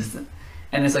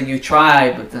 And it's like you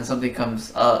try, but then something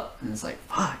comes up, and it's like,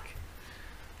 fuck.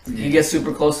 Yeah. You get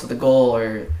super close to the goal,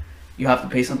 or you have to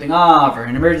pay something off, or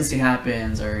an emergency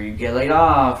happens, or you get laid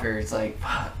off, or it's like,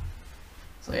 fuck.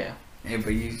 So yeah. Yeah,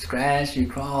 but you scratched, you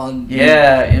crawled.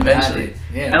 Yeah, eventually.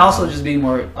 Yeah. And also just being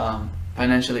more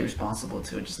financially responsible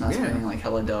too, just not spending like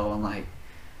hella dough on like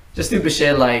just stupid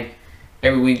shit like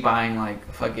every week buying like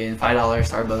a fucking $5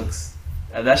 Starbucks.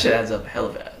 That shit adds up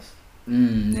hella fast.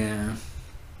 Yeah.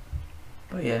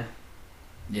 But yeah.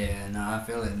 Yeah, no, I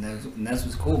feel it. And that's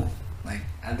what's cool. Like,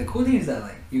 the cool thing is that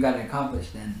like you got it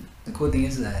accomplished, and the cool thing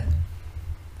is that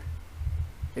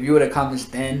if you would have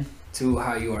accomplished then to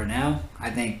how you are now, I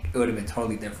think it would have been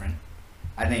totally different.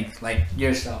 I think like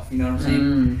yourself, you know what I'm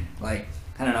saying? Like,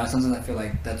 I don't know, sometimes I feel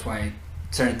like that's why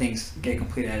certain things get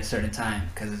completed at a certain time,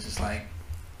 because it's just like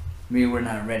maybe we're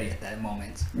not ready at that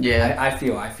moment. Yeah, I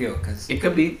feel because it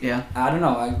could be. Yeah, I don't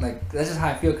know. Like that's just how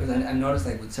I feel, because I've noticed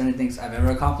like with certain things I've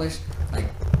ever accomplished, like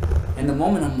in the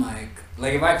moment I'm like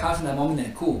if I accomplish in that moment,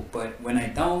 then cool. But when I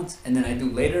don't, and then I do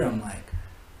later, I'm like,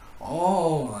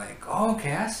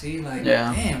 okay, I see. Like,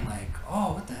 damn, like,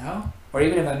 oh, what the hell? Or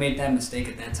even if I made that mistake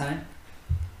at that time,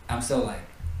 I'm still like,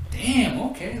 damn,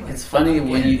 okay. Like, it's funny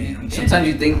when you sometimes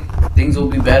you think things will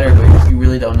be better, but you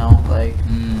really don't know. Like,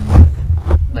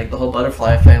 like the whole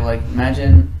butterfly effect. Like,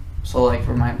 imagine, so like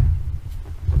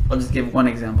I'll just give one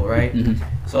example, right?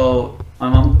 So my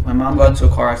mom got into a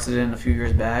car accident a few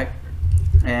years back,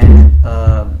 and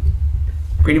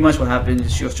pretty much what happened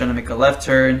is she was trying to make a left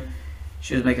turn.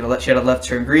 She had a left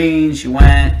turn green. She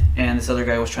went, and this other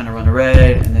guy was trying to run a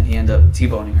red, and then he ended up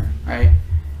T-boning her, right,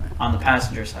 on the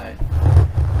passenger side.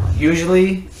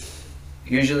 Usually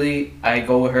I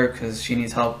go with her because she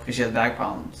needs help because she has back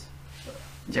problems.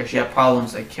 She had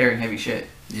problems like carrying heavy shit.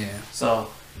 Yeah. So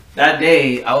that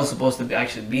day I was supposed to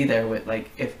actually be there with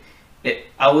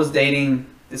I was dating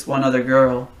this one other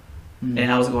girl,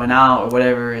 and I was going out or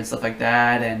whatever and stuff like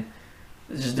that, and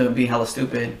just being hella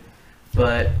stupid.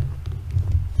 But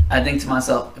I think to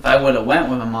myself, if I would have went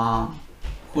with my mom,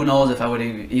 who knows if I would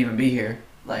even be here?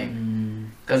 Like,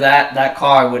 because that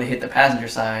car would have hit the passenger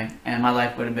side, and my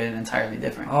life would have been entirely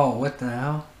different. Oh, what the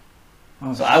hell?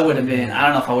 Oh, so I would have been, I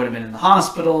don't know if I would have been in the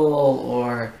hospital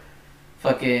or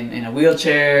fucking in a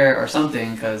wheelchair or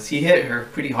something, because he hit her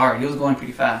pretty hard. He was going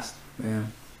pretty fast. Yeah.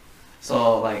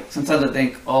 So, like, sometimes I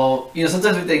think,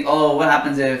 sometimes we think, what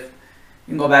happens if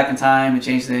you can go back in time and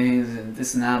change things and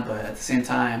this and that, but at the same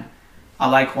time, I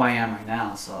like who I am right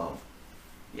now, so,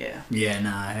 yeah. Yeah,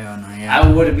 nah, hell no, yeah.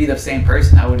 I wouldn't be the same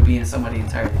person. I would be in somebody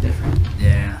entirely different.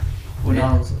 Yeah. Who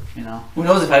knows? You know, who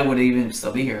knows if I would even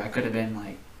still be here? I could have been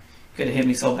like, could have hit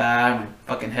me so bad, my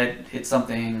fucking head hit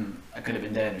something, I could have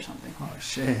been dead or something. Oh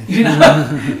shit. You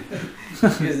know,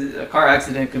 because a car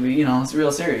accident could be, you know, it's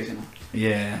real serious. You know.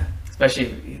 Yeah. Especially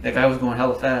if the guy was going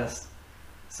hella fast.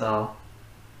 So,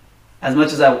 as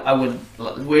much as I would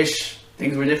wish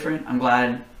things were different, I'm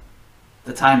glad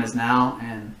the time is now,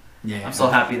 and yeah, I'm so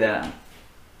happy that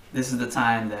this is the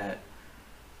time that,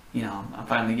 you know, I'm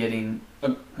finally getting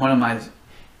one of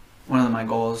my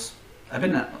goals. I've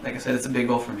been, like I said, it's a big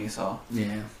goal for me, so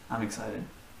yeah, I'm excited.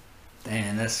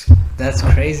 Damn, that's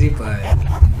crazy, but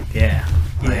yeah,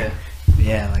 like,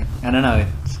 yeah, like I don't know.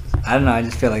 I don't know. I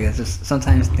just feel like it's just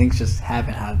sometimes things just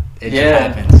happen how it just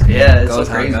happens. Yeah, it goes goes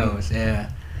how crazy. it goes.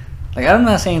 Yeah, like I'm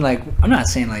not saying like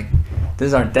this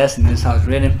is our destiny, this is how it's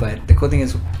written. But the cool thing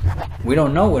is, we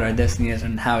don't know what our destiny is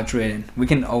and how it's written. We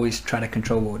can always try to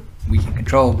control what we can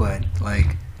control, but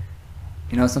like,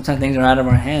 you know, sometimes things are out of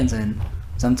our hands, and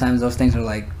sometimes those things are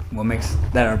like what makes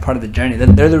that are part of the journey.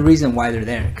 They're the reason why they're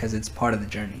there, because it's part of the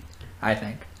journey. I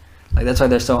think. Like that's why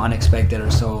they're so unexpected or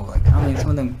so like, I mean, some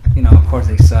of them, you know, of course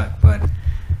they suck, but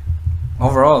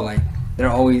overall, like they're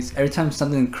always, every time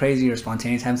something crazy or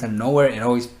spontaneous happens out of nowhere, it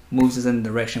always moves us in the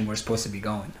direction we're supposed to be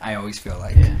going. I always feel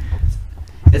like. Yeah.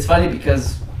 It's funny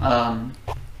because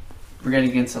we're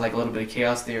getting into like a little bit of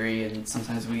chaos theory, and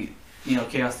sometimes we, you know,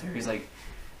 chaos theory is like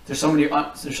there's so many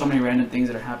random things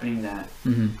that are happening that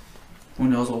who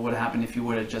knows what would happen if you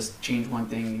would have just changed one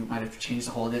thing. You might have changed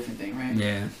a whole different thing, right?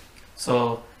 Yeah.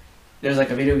 So there's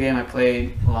like a video game I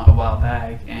played a while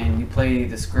back, and you play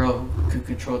this girl who can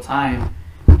control time,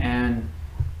 and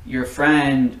your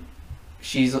friend,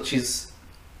 she's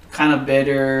kind of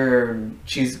bitter,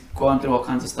 she's going through all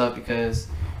kinds of stuff because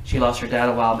she lost her dad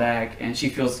a while back, and she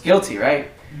feels guilty,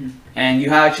 right? Mm-hmm. And you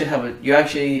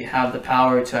actually have the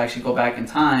power to actually go back in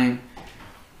time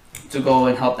to go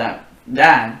and help that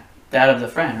dad of the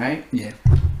friend, right? Yeah.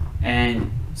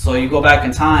 And so you go back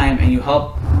in time and you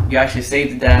actually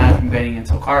save the dad from getting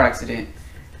into a car accident.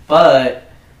 But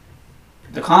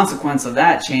the consequence of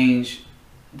that change,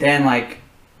 then like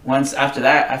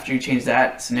after you change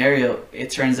that scenario,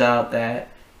 it turns out that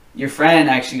your friend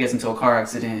actually gets into a car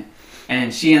accident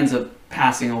and she ends up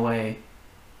passing away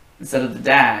instead of the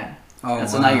dad. Oh, and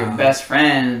so now your best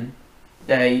friend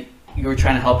that you were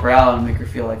trying to help her out and make her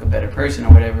feel like a better person or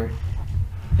whatever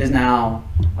is now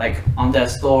like on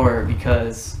death's door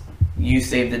because you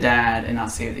saved the dad and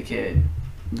not saved the kid.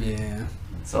 Yeah.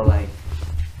 So like,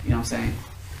 you know what I'm saying?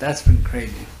 That's been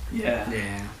crazy. Yeah.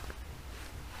 Yeah.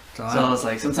 So it's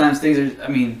like sometimes things are, I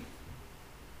mean,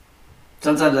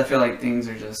 sometimes I feel like things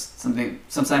are just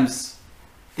sometimes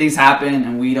things happen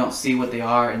and we don't see what they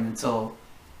are, and until,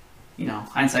 you know,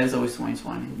 hindsight is always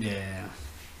 20/20. Yeah.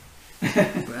 But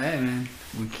hey man,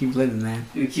 we keep living, man.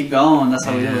 We keep going, that's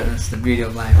how we do it. That's the beauty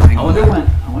of life. I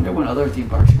wonder when other theme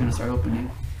parks are gonna start opening.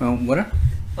 Well, what are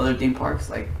other theme parks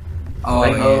like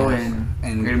Fuego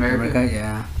and Great America?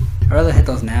 Yeah, I'd rather hit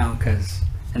those now because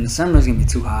in the summer it's gonna be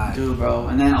too hot. Dude, bro,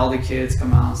 and then all the kids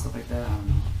come out and stuff like that. I don't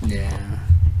know. Yeah.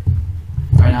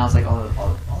 Right now it's like all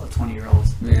the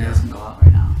 20-year-olds. Yeah. Can go out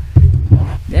right now.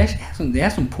 They actually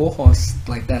have some pool halls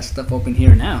like that stuff open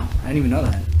here now. I didn't even know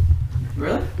that.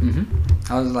 Really?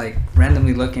 I was like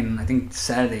randomly looking, I think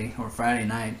Saturday or Friday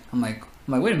night. I'm like,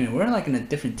 wait a minute, we're like in a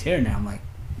different tier now. I'm like,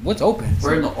 what's open?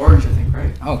 We're in the orange, I think,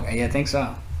 right? Okay, yeah, I think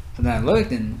so. So then I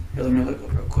looked and let me look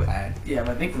real quick. Yeah,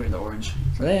 but I think we're in the orange.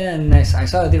 So then I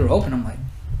saw that they were open. I'm like,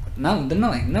 no, they're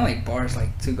not like bars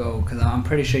like to go, because I'm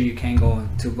pretty sure you can go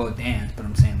to go dance, but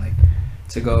I'm saying like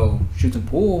to go shoot some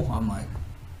pool. I'm like,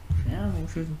 yeah, we'll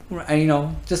shoot some pool. And, you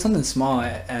know, just something small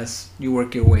as you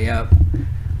work your way up.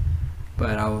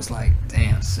 But I was like,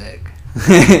 damn, sick.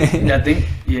 Yeah, I think,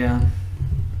 yeah.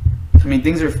 I mean,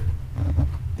 things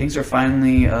are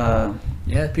finally.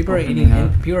 Yeah, people are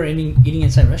eating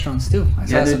inside restaurants too. I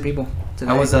saw some people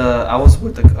today. I was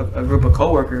with a group of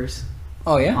coworkers.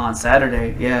 Oh yeah. On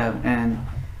Saturday, yeah, and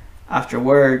after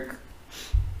work,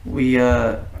 we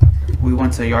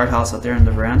went to a yard house out there in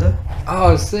the veranda.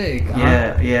 Oh, sick.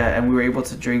 Yeah, and we were able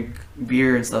to drink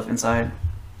beer and stuff inside.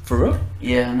 For real?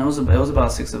 Yeah, and it was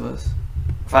about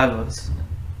 5 of us.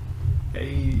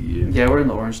 Hey. Yeah, we're in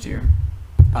the orange tier.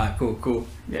 Ah, cool.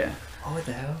 Yeah. Oh, what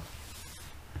the hell?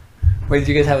 Wait, did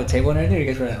you guys have a table and everything? Or you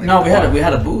guys were like, no, we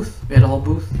had a booth. We had a whole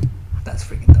booth. That's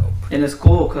freaking dope. And it's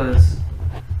cool because,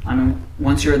 I mean,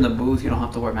 once you're in the booth, you don't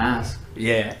have to wear masks.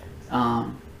 Yeah.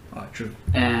 Oh, true.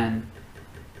 And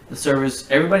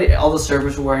all the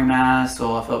servers were wearing masks,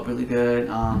 so I felt really good.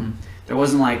 There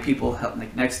wasn't like people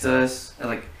like next to us.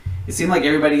 Like it seemed like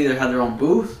everybody either had their own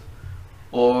booth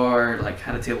or like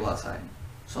had a table outside.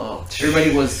 So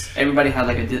everybody had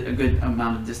like a good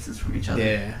amount of distance from each other.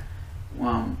 Yeah.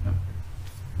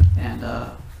 And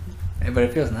but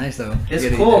it feels nice though.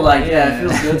 It's cool. Like it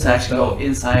feels good to actually go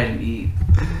inside and eat.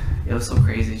 It was so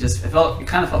crazy. Just it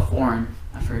kind of felt foreign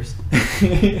at first.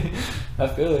 I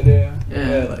feel it. Yeah.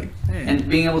 Like man. And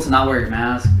being able to not wear your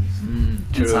mask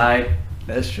inside.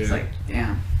 That's true. It's like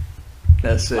damn.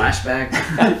 That's it. Flashback.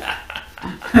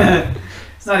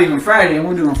 It's not even Friday and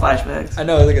we're doing flashbacks. I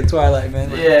know, it's like a Twilight, man.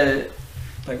 Like, yeah.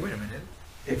 Like, wait a minute.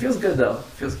 It feels good though. It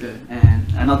feels good,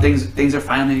 and I know things are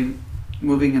finally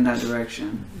moving in that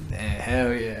direction.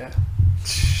 Hell yeah.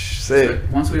 Sick. So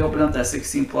once we open up that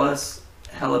 16 plus,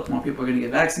 hella more people are gonna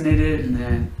get vaccinated, and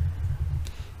then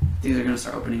things are gonna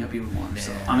start opening up even more. Yeah.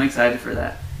 So I'm excited for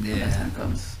that. Yeah. When that time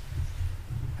comes.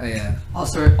 Oh yeah.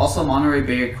 Also Monterey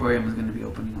Bay Aquarium is gonna be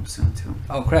opening up soon too.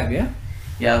 Oh crap! Yeah.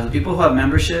 Yeah, the people who have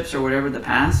memberships or whatever the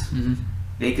pass,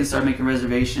 they can start making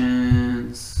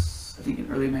reservations. I think in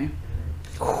early May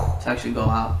to actually go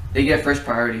out. They get first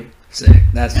priority. Sick.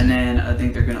 Then I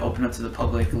think they're gonna open up to the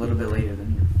public a little bit later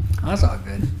than you. Oh, that's all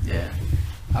good. Yeah.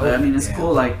 But I mean, it's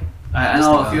cool. Like I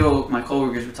know a few of my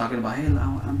coworkers were talking about, hey,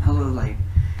 I'm hella like,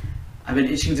 I've been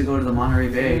itching to go to the Monterey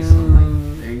Bay. So I'm like,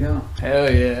 there you go. Hell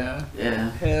yeah. Yeah.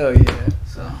 Hell yeah.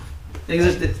 So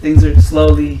things are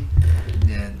slowly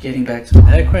getting back to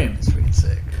normal. That aquarium is pretty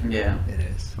sick. Yeah. It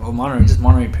is. Well,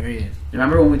 Monterey period. You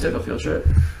remember when we took a field trip?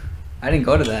 I didn't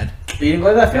go to that. You didn't go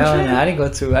to that field trip? No,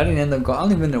 I didn't end up going. I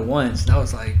only been there once. That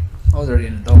was like, I was already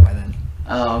an adult by then.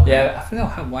 Oh, okay. Yeah, I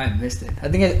forgot why I missed it. I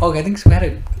think we had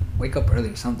to wake up early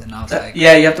or something. I was like,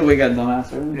 yeah, you have to wake up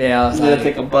dumbass early. Yeah, I was like, you gotta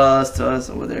take a bus to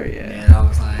us over there. Yeah. And I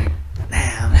was like,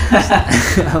 damn.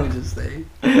 I would just stay.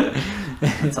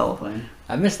 That's all funny.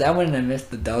 I missed that one and I missed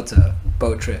the Delta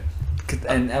boat trip.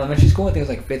 And elementary school, I think it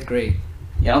was like 5th grade.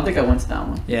 Yeah, I don't think I went to that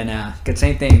one. Yeah, nah. Cause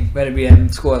same thing. Better be in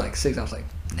school at like 6. I was like,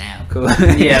 nah, cool.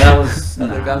 Yeah, that was. I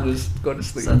was like, I'm just going to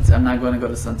sleep. I'm not going to go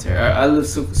to Sunterra. I live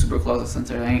super close to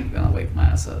Sunterra. I ain't gonna wake my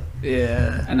ass up.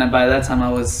 Yeah. And then by that time,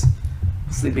 I was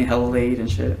sleeping hella late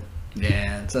and shit.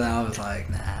 Yeah, so I was like,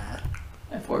 nah.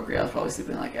 At 4th grade, I was probably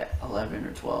sleeping like at 11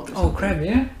 or 12 or something. Oh, crap,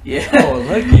 yeah? Yeah. Oh,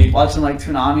 lucky. Watching like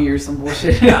Toonami or some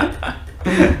bullshit. Yeah,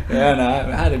 no,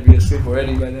 I had to be asleep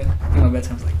already by then. I think my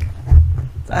bedtime was like.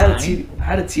 I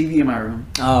had a TV in my room.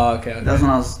 Oh, okay. That's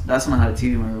when I had a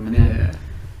TV in my room, and then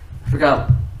I forgot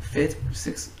 5th,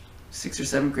 6th or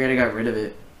 7th grade. I got rid of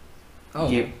it. Oh.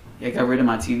 I got rid of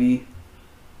my TV,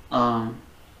 and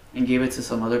gave it to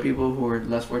some other people who were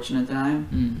less fortunate than I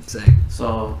am. Sick.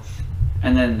 So,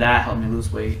 and then that helped me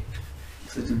lose weight.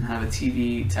 So I didn't have a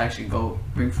TV to actually go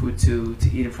bring food to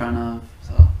eat in front of.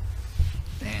 So.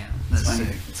 Damn, that's funny.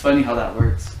 sick. It's funny how that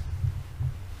works.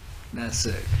 That's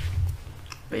sick.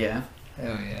 But yeah.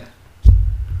 Hell yeah.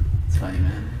 It's funny,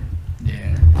 man.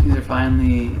 Yeah. Things are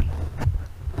finally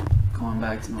going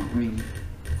back to normal. I mean,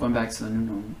 going back to the new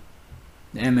normal.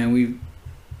 Yeah, man. We've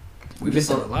been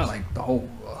through a lot, like the whole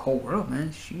world,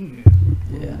 man. Shit.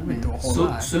 Yeah. We've been through a whole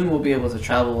lot. Soon we'll be able to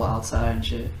travel outside and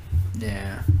shit.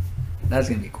 Yeah. That's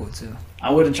gonna be cool too.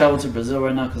 I wouldn't travel to Brazil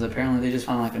right now because apparently they just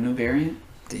found like a new variant.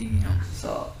 Damn.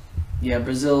 So, yeah,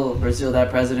 Brazil, that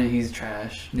president, he's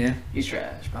trash. Yeah? He's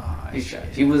trash, bro. Oh, he's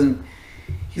trash. He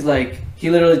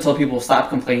literally told people stop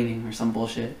complaining or some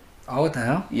bullshit. Oh, what the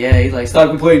hell? Yeah, he's like, stop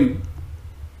complaining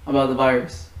about the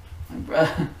virus. Like,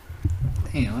 bruh.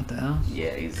 Damn, what the hell?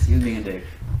 Yeah, he's being a dick.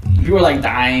 People are like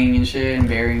dying and shit and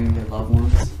burying their loved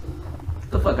ones.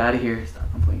 Get the fuck out of here.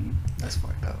 Stop complaining. That's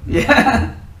fucked up.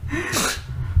 Yeah.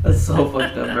 That's so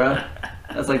fucked up, bro.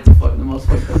 That's like the most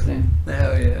fucked up thing.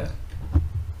 Hell yeah.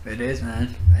 It is,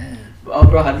 man. Oh,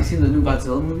 bro, have you seen the new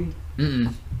Godzilla movie?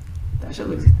 Mm-mm. That shit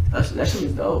looks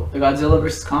dope. The Godzilla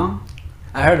vs. Kong.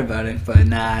 I heard about it, but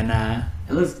nah.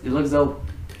 It looks dope.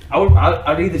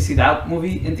 I'd either see that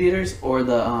movie in theaters or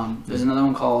the there's another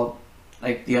one called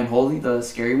like The Unholy, the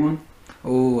scary one.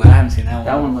 Oh, I haven't seen that one.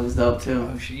 That one looks dope too.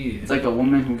 Oh shit. It's like a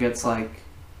woman who gets like,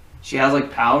 she has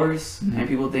like powers, and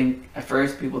people think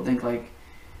like,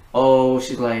 oh,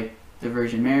 she's like the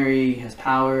Virgin Mary, has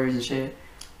powers and shit,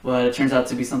 but it turns out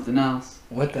to be something else.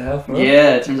 What the hell, bro?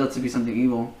 Yeah, it turns out to be something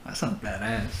evil. That sounds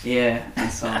badass. Yeah,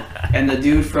 and so, and the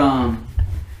dude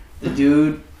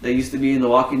that used to be in The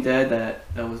Walking Dead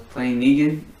that was playing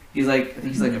Negan, he's like, I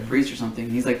think he's like a priest or something.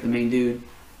 He's like the main dude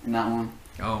in that one.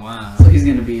 Oh wow. So he's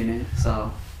gonna be in it.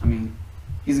 So I mean,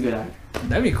 he's a good actor.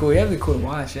 That'd be cool. That'd be cool to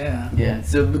watch. Yeah. Yeah.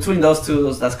 So between those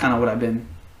two, that's kind of what I've been.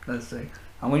 That's sick.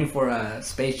 I'm waiting for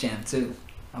Space Jam too.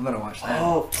 I'm gonna watch that.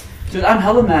 Oh, dude, I'm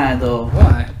hella mad though.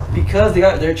 Why? Because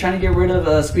they're trying to get rid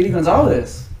of Speedy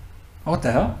Gonzalez. What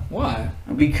the hell? Why?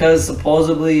 Because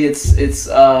supposedly it's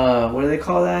what do they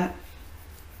call that?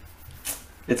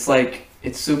 it's like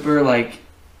it's super like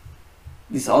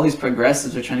all these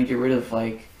progressives are trying to get rid of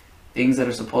like things that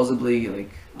are supposedly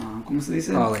like ¿cómo se dice?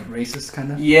 Oh, like racist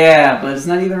kind of. Yeah, but it's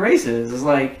not even racist. It's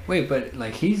like wait, but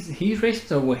like he's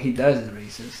racist or what he does is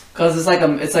racist? Cause it's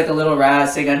like a little rat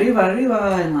saying arriba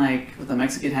arriba and like with the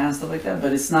Mexican hat and stuff like that.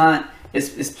 But it's not.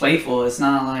 It's playful. It's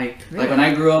not like when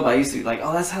I grew up, I used to be like,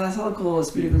 oh, that's hella cool. It's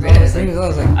Speedy Gonzalez.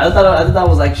 Yeah, I thought that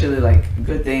was actually like a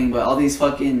good thing. But all these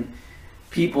fucking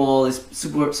people, this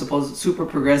super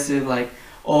progressive, like,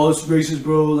 oh, it's racist,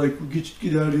 bro. Like,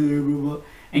 get out of there, bro.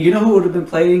 And you know who would have been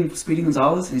playing Speedy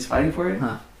Gonzalez and he's fighting for it?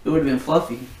 Huh. It would have been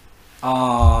Fluffy.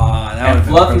 Oh, that and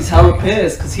Fluffy's hella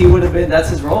pissed because he would have been. That's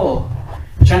his role.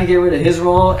 They're trying to get rid of his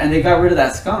role, and they got rid of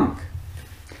that skunk.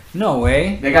 No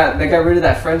way. They got rid of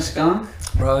that French skunk.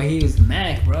 Bro, he's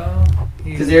Mac, bro.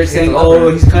 Because they're saying,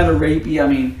 oh, he's kind of rapey. I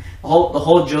mean, the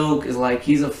whole joke is like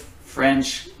he's a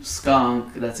French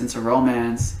skunk that's into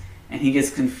romance, and he gets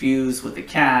confused with the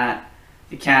cat.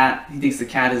 He thinks the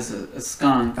cat is a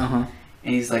skunk, and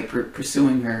he's like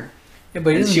pursuing her. Yeah,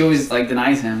 but she always like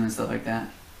denies him and stuff like that.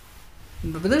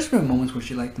 But there's been moments where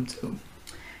she liked him too.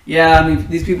 Yeah, I mean,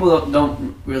 these people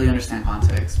don't really understand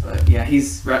context, but yeah,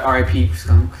 he's R.I.P.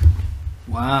 skunk.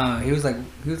 Wow, he was like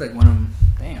one of them.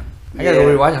 Damn, I gotta go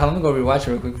rewatch it. Let me go rewatch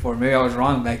it real quick before. Maybe I was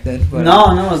wrong back then. But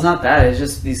no, it's not that. It's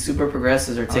just these super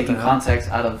progressives are taking context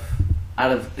out of.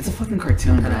 It's a fucking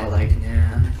cartoon, bro. Like,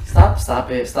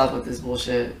 stop it. Stop with this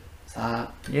bullshit.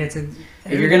 Stop. Yeah,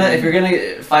 if you're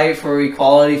gonna fight for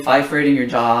equality, fight for it in your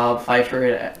job, fight for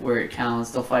it where it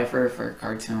counts. Don't fight for it for a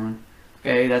cartoon.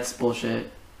 Okay, that's bullshit.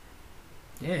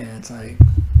 Yeah, it's like.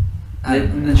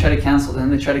 And they try to cancel. Then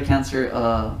they try to cancel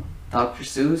Dr.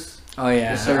 Seuss. Oh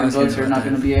yeah. Certain books are not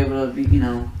going to be able to be,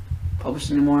 published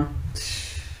anymore.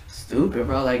 Stupid,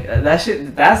 bro. Like that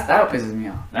shit. That pisses me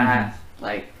off.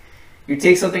 Like, you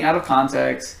take something out of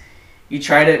context, you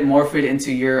try to morph it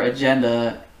into your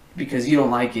agenda because you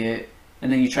don't like it,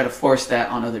 and then you try to force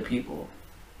that on other people.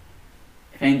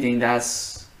 If anything,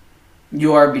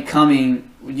 you are becoming.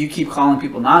 You keep calling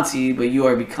people Nazi, but you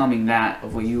are becoming that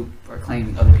of what you are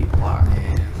claiming other people are.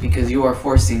 Yeah. Because you are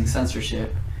forcing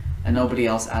censorship and nobody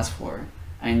else asked for it.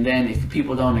 And then if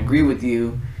people don't agree with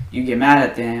you, you get mad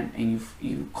at them and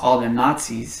you call them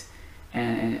Nazis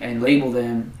and label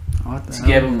them to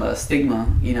give them a stigma,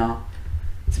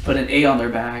 to put an A on their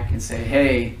back and say,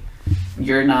 hey,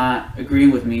 you're not agreeing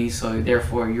with me, so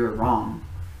therefore you're wrong.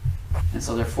 And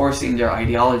so they're forcing their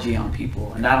ideology on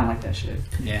people, and I don't like that shit.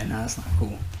 Yeah, no, that's not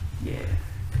cool. Yeah.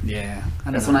 Yeah.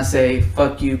 That's when I say,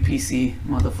 fuck you, PC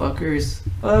motherfuckers.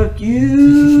 Fuck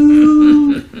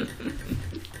you.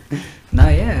 No,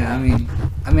 yeah, I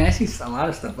mean, I see a lot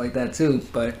of stuff like that too,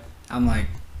 but I'm like,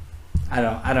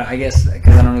 I guess,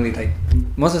 because I don't really, like,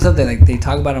 most of the stuff they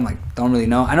talk about, I'm like, don't really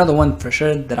know. I know the one for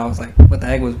sure that I was like, what the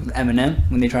heck, was with Eminem,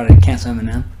 when they tried to cancel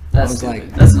Eminem. That's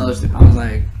stupid. That's another stupid. I was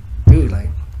like, dude, like,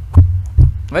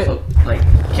 wait. So, like,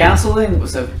 canceling,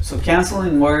 so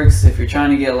canceling works if you're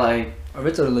trying to get, like, or if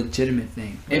it's a legitimate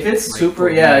thing. If it's like, super,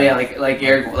 like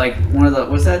Eric, like one of the,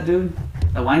 what's that dude?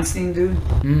 The Weinstein dude?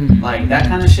 Like, that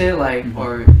kind of shit, like,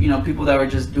 or, people that were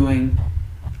just doing,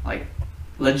 like,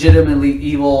 legitimately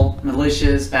evil,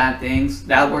 malicious, bad things,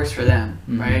 that works for them,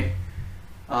 right?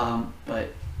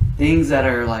 But things that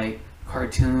are, like,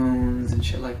 cartoons and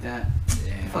shit like that,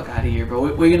 fuck out of here,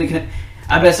 bro. We're gonna,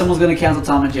 I bet someone's gonna cancel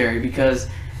Tom and Jerry because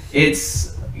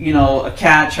it's, a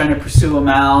cat trying to pursue a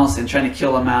mouse and trying to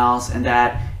kill a mouse, and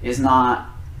that is not,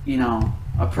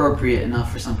 appropriate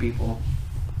enough for some people.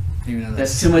 Even though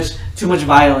that's too much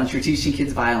violence. You're teaching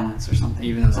kids violence or something.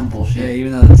 Even though some bullshit. Yeah,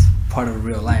 even though that's part of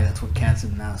real life. That's what cats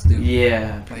and mouse do.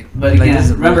 Yeah, but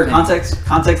again, remember, context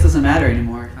doesn't matter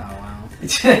anymore. Oh wow.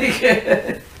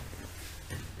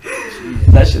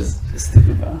 That's just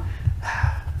stupid, bro.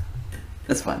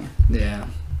 That's funny. Yeah.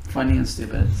 Funny and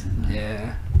stupid.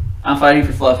 Yeah. I'm fighting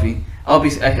for Fluffy. I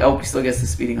hope he still gets the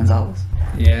Speedy Gonzalez.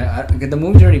 Yeah, the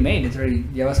movie's already made. It's already.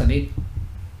 Ya va a salir.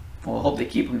 Well, I hope they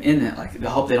keep him in it. Like, I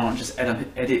hope they don't just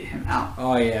edit him out.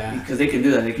 Oh yeah. Because they can do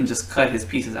that. They can just cut his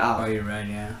pieces out. Oh, you're right.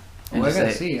 Yeah. Well, I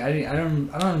gotta see. I don't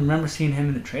remember seeing him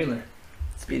in the trailer.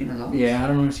 Speedy Gonzalez. Yeah, I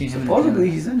don't remember seeing him. Supposedly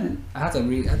he's in it. I have to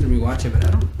rewatch it, but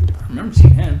I don't remember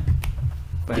seeing him.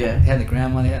 But yeah, he had the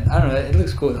grandma. I don't know. It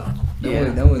looks cool though.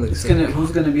 That movie looks.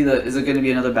 Who's gonna be the? Is it gonna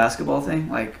be another basketball thing?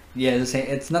 Like. Yeah, the same.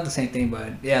 It's not the same thing,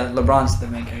 but yeah, LeBron's the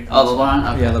main character. Oh,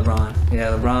 LeBron. Okay.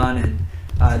 Yeah, LeBron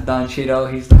and Don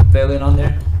Cheeto. He's the villain on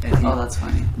there. Oh, that's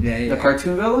funny. Yeah. The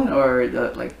cartoon villain or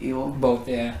the like evil? Both.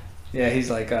 Yeah. Yeah, he's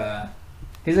like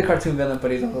he's a cartoon villain, but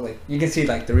he's also like you can see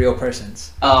like the real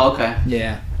persons. Oh, okay.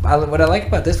 Yeah. What I like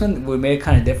about this one, what made it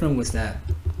kind of different was that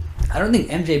I don't think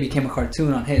MJ became a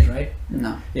cartoon on his, right?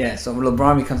 No. Yeah, so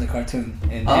LeBron becomes a cartoon in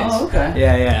his. Oh, okay.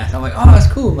 Yeah. So I'm like, oh,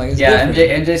 that's cool. Like, it's yeah,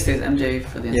 different. MJ stays MJ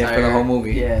for the entire. Yeah, for the whole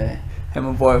movie. Yeah. And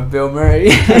my boy Bill Murray.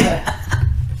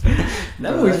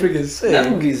 That movie's freaking sick.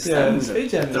 That movie's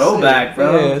Space Jam is throwback, sick.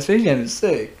 bro. Yeah, Space Jam is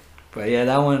sick. But yeah,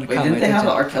 that one. Wait, didn't they have an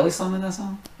R. Kelly song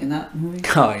in that movie?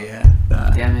 Oh yeah.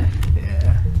 Damn it.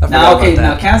 Yeah. Now, okay,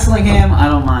 now canceling him, I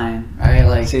don't mind. Right?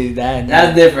 Like, see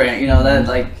that's different. You know that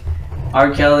like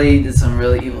R. Kelly did some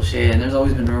really evil shit, and there's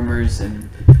always been rumors and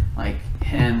like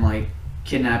him like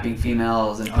kidnapping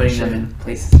females and putting them in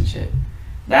places and shit.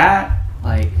 That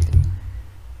like,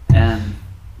 and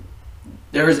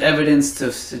there was evidence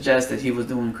to suggest that he was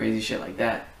doing crazy shit like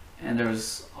that, and there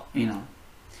was, you know,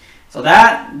 so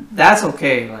that's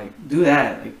okay. Like, do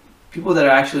that. Like, people that are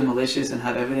actually malicious and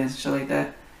have evidence and shit like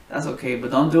that, that's okay.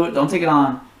 But don't do it. Don't take it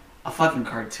on a fucking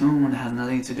cartoon that has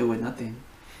nothing to do with nothing.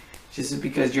 Just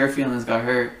because your feelings got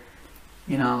hurt,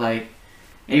 you know, like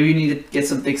maybe you need to get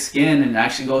some thick skin and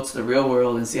actually go to the real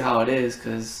world and see how it is.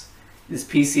 Cause this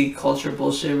PC culture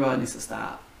bullshit, bro, needs to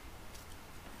stop.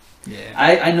 Yeah.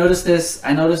 I noticed this.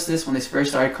 I noticed this when they first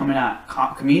started coming out.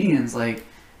 Comedians, like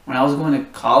when I was going to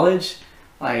college,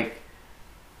 like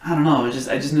I don't know. I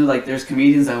just knew like there's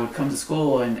comedians that would come to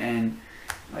school and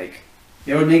like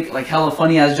they would make like hella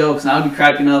funny ass jokes, and I would be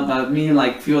cracking up. Me and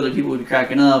like a few other people would be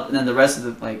cracking up, and then the rest of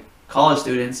the like college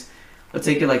students would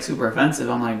take it like super offensive.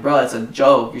 I'm like, bro, it's a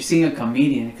joke. You're seeing a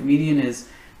comedian. A comedian is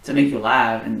to make you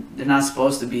laugh, and they're not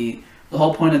supposed to be. The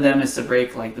whole point of them is to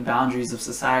break like the boundaries of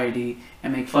society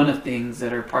and make fun of things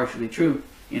that are partially true.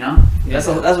 You know, yeah.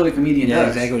 That's what a comedian does.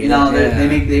 Exactly. You know,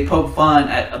 they poke fun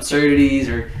at absurdities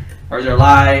or their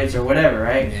lives or whatever,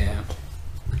 right? Yeah.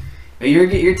 But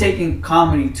you're taking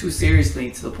comedy too seriously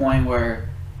to the point where,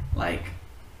 like,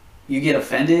 you get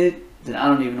offended. Then I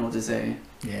don't even know what to say.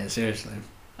 Yeah, seriously.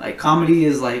 Like comedy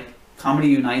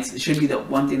unites. It should be the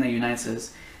one thing that unites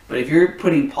us. But if you're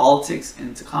putting politics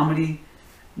into comedy,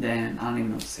 then I don't even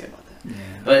know what to say about that. Yeah.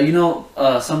 But you know,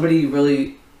 somebody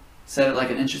really said it like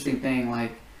an interesting thing.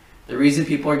 Like the reason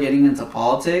people are getting into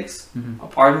politics, a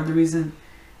part of the reason.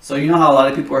 So you know how a lot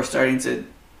of people are starting to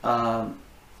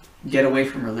get away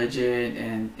from religion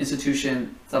and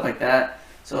institution, stuff like that.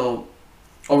 So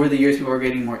over the years, people are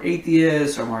getting more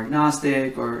atheist or more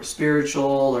agnostic or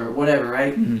spiritual or whatever,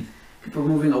 right? Mm-hmm. People are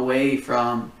moving away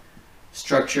from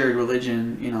structured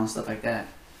religion, you know, stuff like that.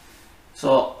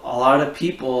 So a lot of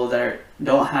people that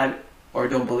don't have or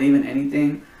don't believe in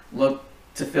anything look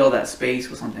to fill that space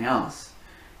with something else.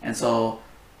 And so,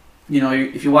 you know,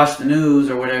 if you watch the news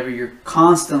or whatever, you're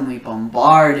constantly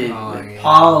bombarded with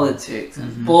politics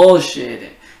and bullshit.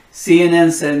 And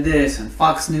CNN said this and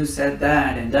Fox News said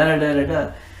that and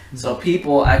da-da-da-da-da. So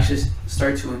people actually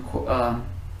start to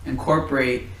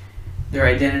incorporate their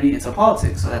identity into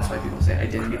politics. So that's why people say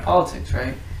identity politics,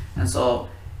 right? And so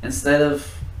instead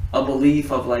of a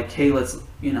belief of like, hey, let's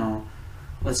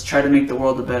try to make the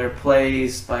world a better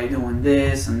place by doing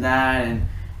this and that, and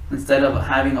instead of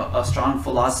having a strong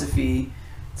philosophy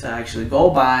to actually go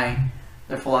by,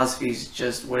 their philosophy is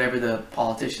just whatever the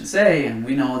politicians say, and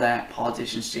we know that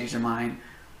politicians change their mind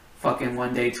fucking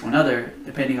one day to another,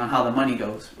 depending on how the money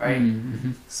goes, right?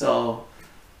 Mm-hmm. So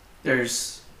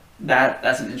there's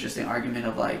that's an interesting argument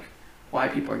of like why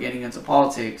people are getting into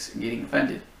politics and getting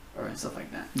offended or stuff like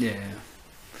that. Yeah.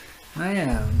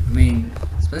 I mean,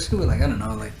 especially with like, I don't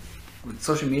know, like with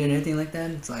social media and anything like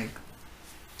that, it's like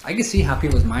I can see how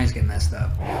people's minds get messed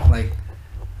up. Like,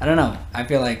 I don't know. I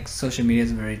feel like social media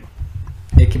is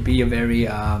it can be a very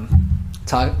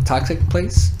toxic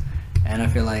place. And I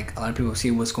feel like a lot of people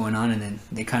see what's going on and then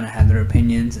they kind of have their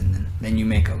opinions, and then you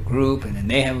make a group and then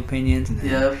they have opinions, and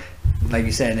then, like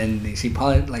you said, then they see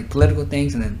political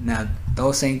things, and then now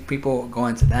those same people go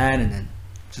into that, and then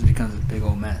it just becomes a big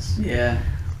old mess. Yeah.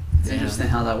 It's interesting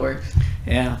how that works.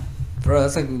 Yeah. Bro,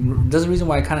 that's the reason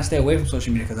why I kind of stay away from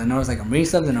social media, because I know it's like I'm reading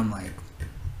something and I'm like,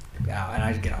 yeah, and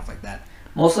I just get off like that.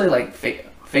 Mostly like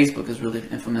Facebook is really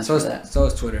infamous for that. So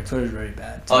is Twitter. Twitter's very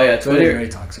bad. Oh yeah, Twitter's very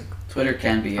toxic. Twitter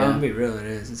can be, yeah. I'm gonna be real, it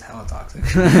is. It's hella toxic.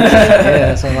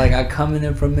 Yeah, so like I come in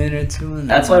there for a minute or two. And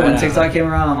that's why when TikTok came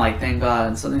around, I'm like, thank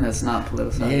God, something that's not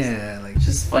politicized. Yeah, like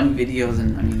just fun videos,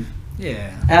 and I mean,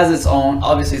 yeah, it has its own.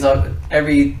 Obviously,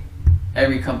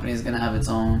 every company is gonna have its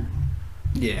own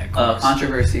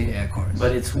controversy. Yeah, of course.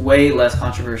 But it's way less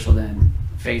controversial than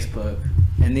Facebook.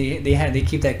 And they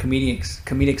keep that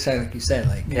comedic side, like you said.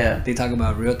 Like, they talk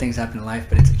about real things happening in life,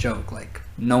 but it's a joke. Like,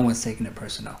 no one's taking it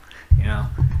personal. You know,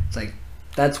 it's like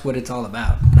that's what it's all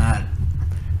about. Not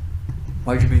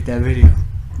why'd you make that video?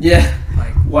 Yeah.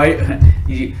 Like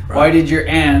why did your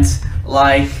aunt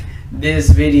like this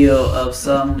video of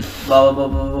some blah blah blah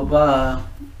blah blah blah.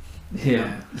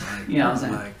 Yeah. Like, you know what I'm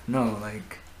saying? Like, no,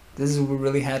 like, this is what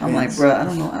really happens. I'm like, bro, I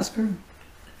don't know. Ask her.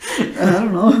 I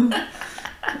don't know.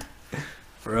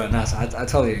 For real, no, so I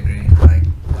totally agree. Like,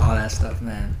 all that stuff,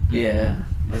 man. Yeah,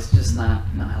 it's just not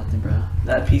healthy, bro.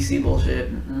 That PC bullshit.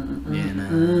 Yeah,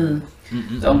 no.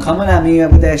 Don't come at me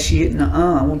with that shit.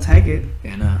 I won't take it.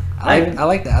 Yeah, no. I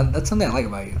like that. That's something I like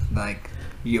about you. Like,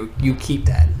 you keep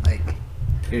that. Like,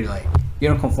 you're like, you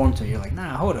don't conform to it. You're like,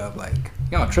 nah, hold up. Like,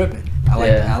 y'all tripping. I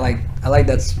like that. I like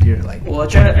that's you're like. Well, I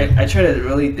try to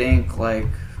really think like.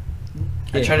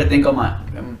 Yeah. I try to think on my.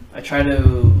 I try to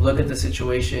look at the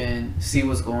situation, see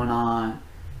what's going on,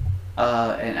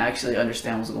 and actually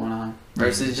understand what's going on,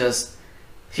 versus just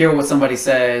hear what somebody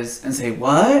says and say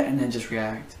what, and then just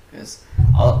react. Because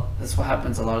that's what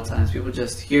happens a lot of times. People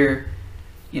just hear,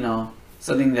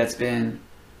 something that's been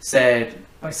said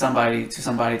by somebody to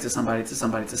somebody to somebody to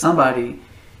somebody to somebody,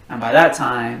 and by that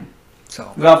time,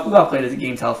 so we all played the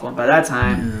game telephone. By that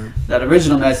time, that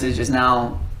original message is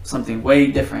now something way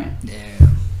different. Yeah.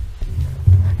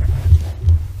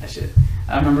 That shit.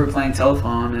 I remember playing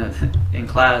telephone in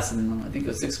class, and I think it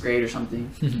was 6th grade or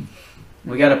something.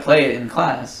 We got to play it in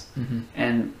class,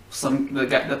 and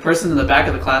the person in the back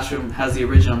of the classroom has the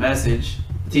original message.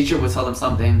 The teacher would tell them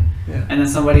something, and then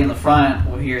somebody in the front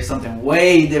will hear something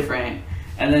way different,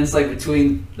 and then it's like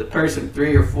between the person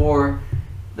 3 or 4,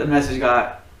 the message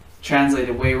got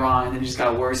translated way wrong, and then it just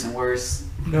got worse and worse.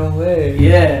 No way.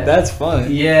 Yeah. That's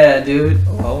fun. Yeah, dude.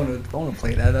 Oh, I wanna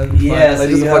play that. That'd be fun. Yeah, so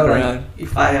just fuck around. Like,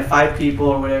 if I have 5 people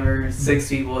or whatever, 6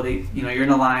 people, you're in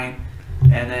a line,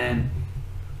 and then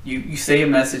you say a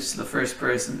message to the first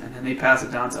person, and then they pass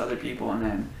it down to other people, and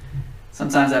then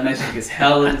sometimes that message gets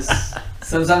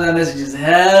sometimes that message is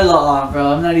hella off,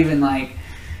 bro. I'm not even like,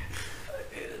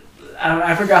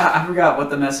 I forgot what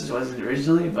the message was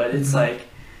originally, but it's like,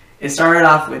 it started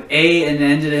off with A and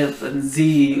ended up with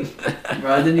Z,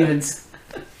 bro. I didn't even.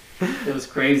 It was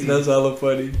crazy. That's hella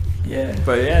funny. Yeah.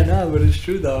 But it's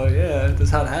true though. Yeah,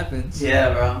 that's how it happens.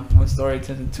 Yeah, bro. One story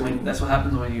turns into. That's what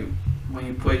happens when you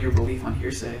put your belief on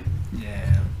hearsay.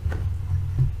 Yeah.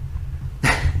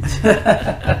 That's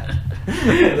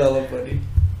hella funny.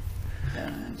 Yeah,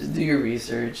 man. Just do your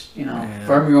research.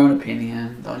 Form your own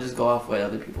opinion. Don't just go off what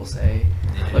other people say.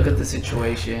 Yeah. Look at the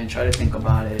situation. Try to think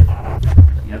about it.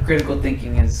 Critical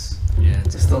thinking is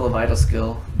still a vital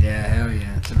skill. Yeah, hell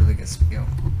yeah. It's a really good skill.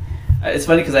 It's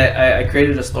funny because I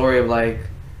created a story of like,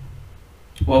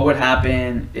 what would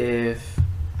happen if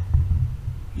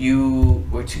you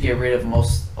were to get rid of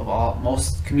most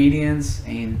comedians,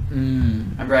 and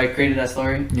remember I created that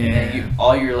story? Yeah. And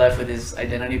all you're left with is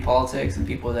identity politics and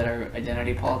people that are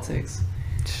identity politics.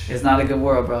 It's not a good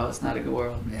world, bro. It's not a good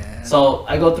world. Yeah. So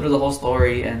I go through the whole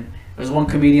story, and there's one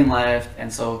comedian left,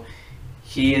 and so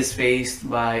he is faced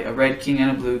by a red king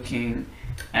and a blue king,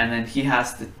 and then he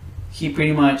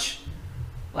pretty much,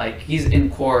 like, he's in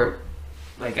court.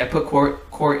 Like, I put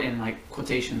court in like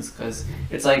quotations because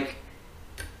it's like,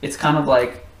 it's kind of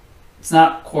like, it's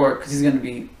not court because he's going to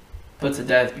be put to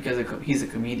death because he's a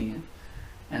comedian.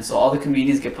 And so all the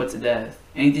comedians get put to death.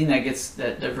 Anything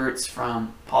that diverts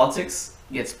from politics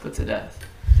gets put to death.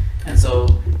 And so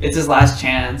it's his last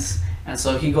chance. And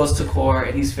so he goes to court,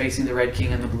 and he's facing the red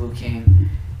king and the blue king.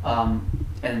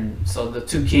 And so the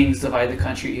 2 kings divide the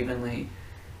country evenly.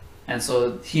 And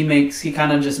so he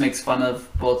kind of just makes fun of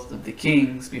both of the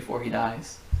kings before he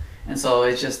dies. And so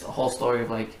it's just a whole story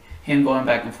of like him going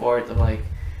back and forth of like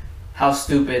how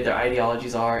stupid their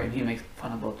ideologies are, and he makes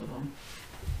fun of both of them.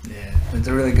 Yeah, it's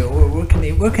a really good. Where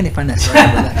can they find that story?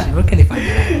 Actually, where can they find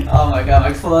that? Oh my god,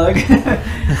 my plug.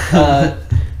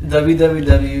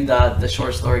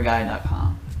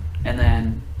 www.theshortstoryguy.com. And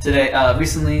then today,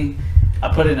 recently, I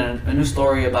put in a new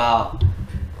story about.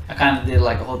 I kind of did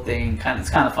like a whole thing. It's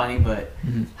kind of funny, but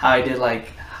how I did like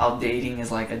how dating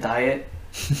is like a diet.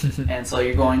 And so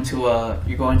you're going to a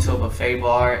buffet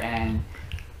bar, and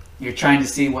you're trying to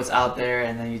see what's out there,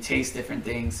 and then you taste different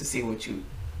things to see what you.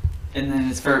 And then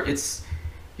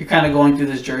you're kind of going through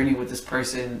this journey with this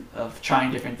person of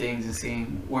trying different things and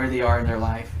seeing where they are in their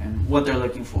life and what they're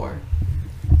looking for.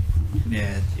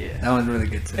 Yeah, that one's really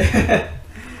good too.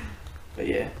 But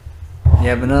yeah.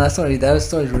 Yeah, but no, that story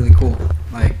is really cool.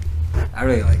 Like, I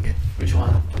really like it. Which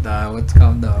one? What's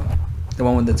called the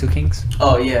one with the 2 kings?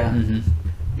 Oh yeah.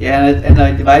 Yeah, and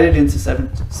I divided it into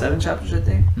seven chapters, I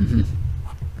think.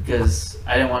 Because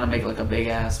I didn't want to make like a big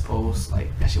ass post.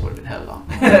 Like, that shit would have been hella long.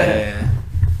 Yeah.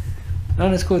 No,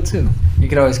 that's cool too. You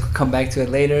could always come back to it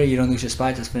later. You don't lose your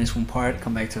spot. Just finish one part,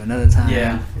 come back to another time.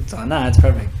 Yeah. It's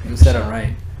perfect. You set it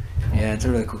right. Well, Yeah, it's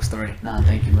a really cool story. Nah,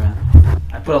 thank you, man.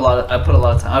 I put a lot of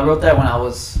time. I wrote that when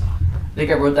I think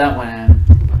I wrote that when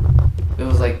it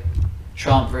was like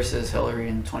Trump versus Hillary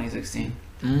in 2016.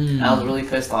 And I was really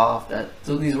pissed off that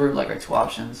these were like our two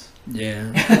options.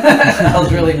 Yeah. I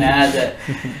was really mad that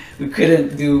we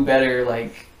couldn't do better.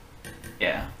 Like,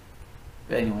 yeah.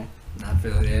 But anyway. I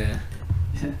feel it, yeah.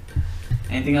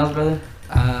 Anything else, brother?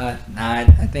 Nah,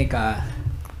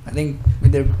 I think we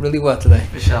did really well today.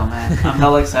 Michelle, man, I'm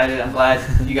hella excited. I'm glad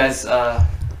you guys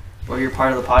were your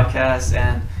part of the podcast.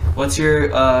 And what's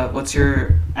your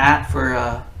at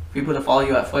for people to follow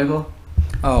you at Fuego?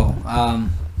 Oh,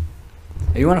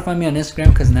 if you want to find me on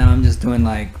Instagram, because now I'm just doing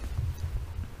like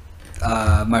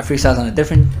my freestyles on a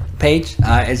different page.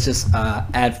 It's just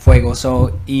at Fuego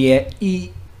Soul ENT.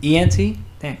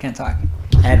 Damn, I can't talk.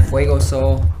 At Fuego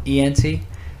Soul ENT.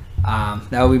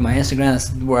 That will be my Instagram.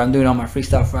 That's where I'm doing all my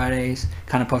freestyle Fridays.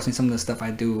 Kind of posting some of the stuff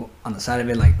I do on the side of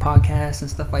it, like podcasts and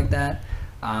stuff like that.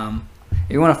 If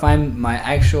you want to find my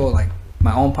actual, like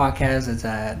my own podcast, it's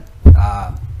at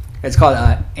it's called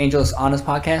Angels Honest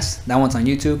Podcast. That one's on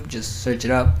YouTube. Just search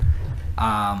it up.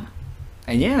 And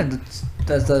yeah,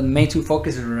 that's the main two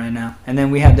focuses right now. And then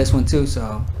we have this one too.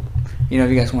 So, you know,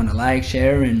 if you guys want to like,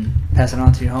 share, and pass it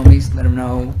on to your homies, let them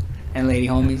know. And lady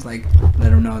homies, like,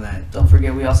 let them know that. Don't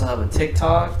forget, we also have a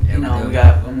TikTok. Yeah, you know,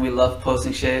 we love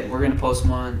posting shit. We're gonna post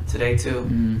one today too.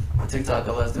 A TikTok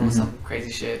of us doing some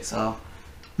crazy shit. So.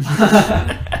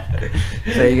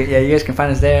 So you guys can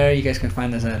find us there. You guys can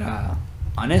find us at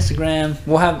on Instagram.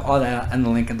 We'll have all that in the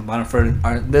link at the bottom for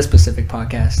this specific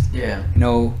podcast. Yeah. You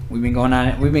know, we've been going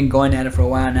at it for a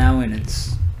while now, and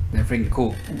it's been freaking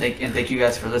cool. And thank you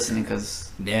guys for listening, because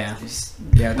we do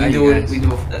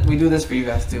this for you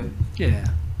guys too. Yeah.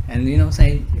 And you know what I'm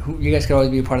saying? You guys could always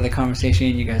be a part of the conversation.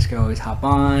 You guys could always hop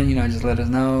on, you know, just let us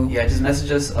know. Yeah, just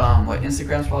message us.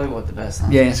 Instagram's probably the best, huh?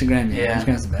 Yeah, Instagram. Yeah.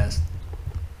 Instagram's the best.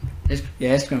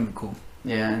 Instagram would be cool.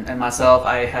 Yeah, and myself,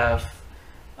 I have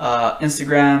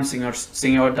Instagram,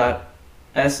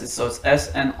 senor.s, so it's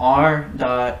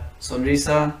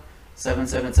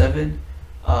snr.sonrisa777.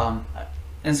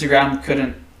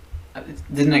 Instagram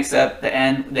didn't accept the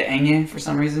ñ for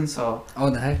some reason, so. Oh,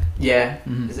 the heck? Yeah,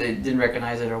 because it didn't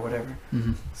recognize it or whatever.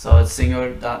 So it's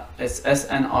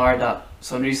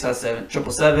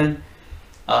snr.sonrisa777.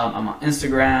 I'm on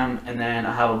Instagram, and then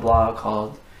I have a blog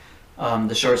called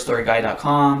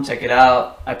theshortstoryguy.com. Check it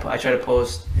out. I try to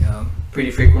post pretty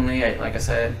frequently. Like I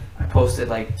said, I posted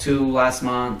like 2 last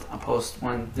month. I post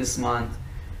 1 this month,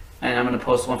 and I'm gonna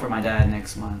post 1 for my dad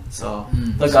next month. So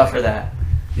look out for that.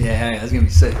 Yeah, that's gonna be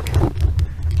sick.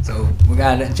 So we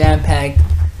got a jam-packed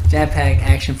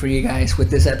action for you guys with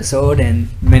this episode, and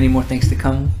many more things to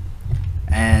come.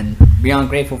 And beyond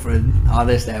grateful for all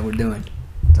this that we're doing.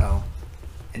 So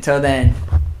until then,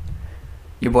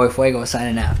 your boy Fuego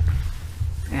signing out.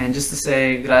 And just to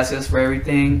say gracias for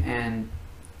everything, and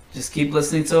just keep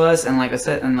listening to us. And like I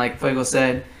said, and like Fuego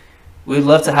said, we'd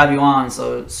love to have you on.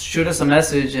 So shoot us a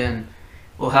message, and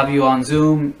we'll have you on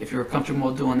Zoom if you're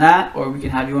comfortable doing that, or we can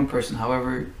have you in person,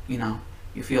 however you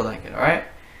feel like it. All right.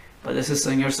 But this is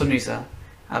Senor Sonrisa.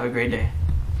 Have a great day.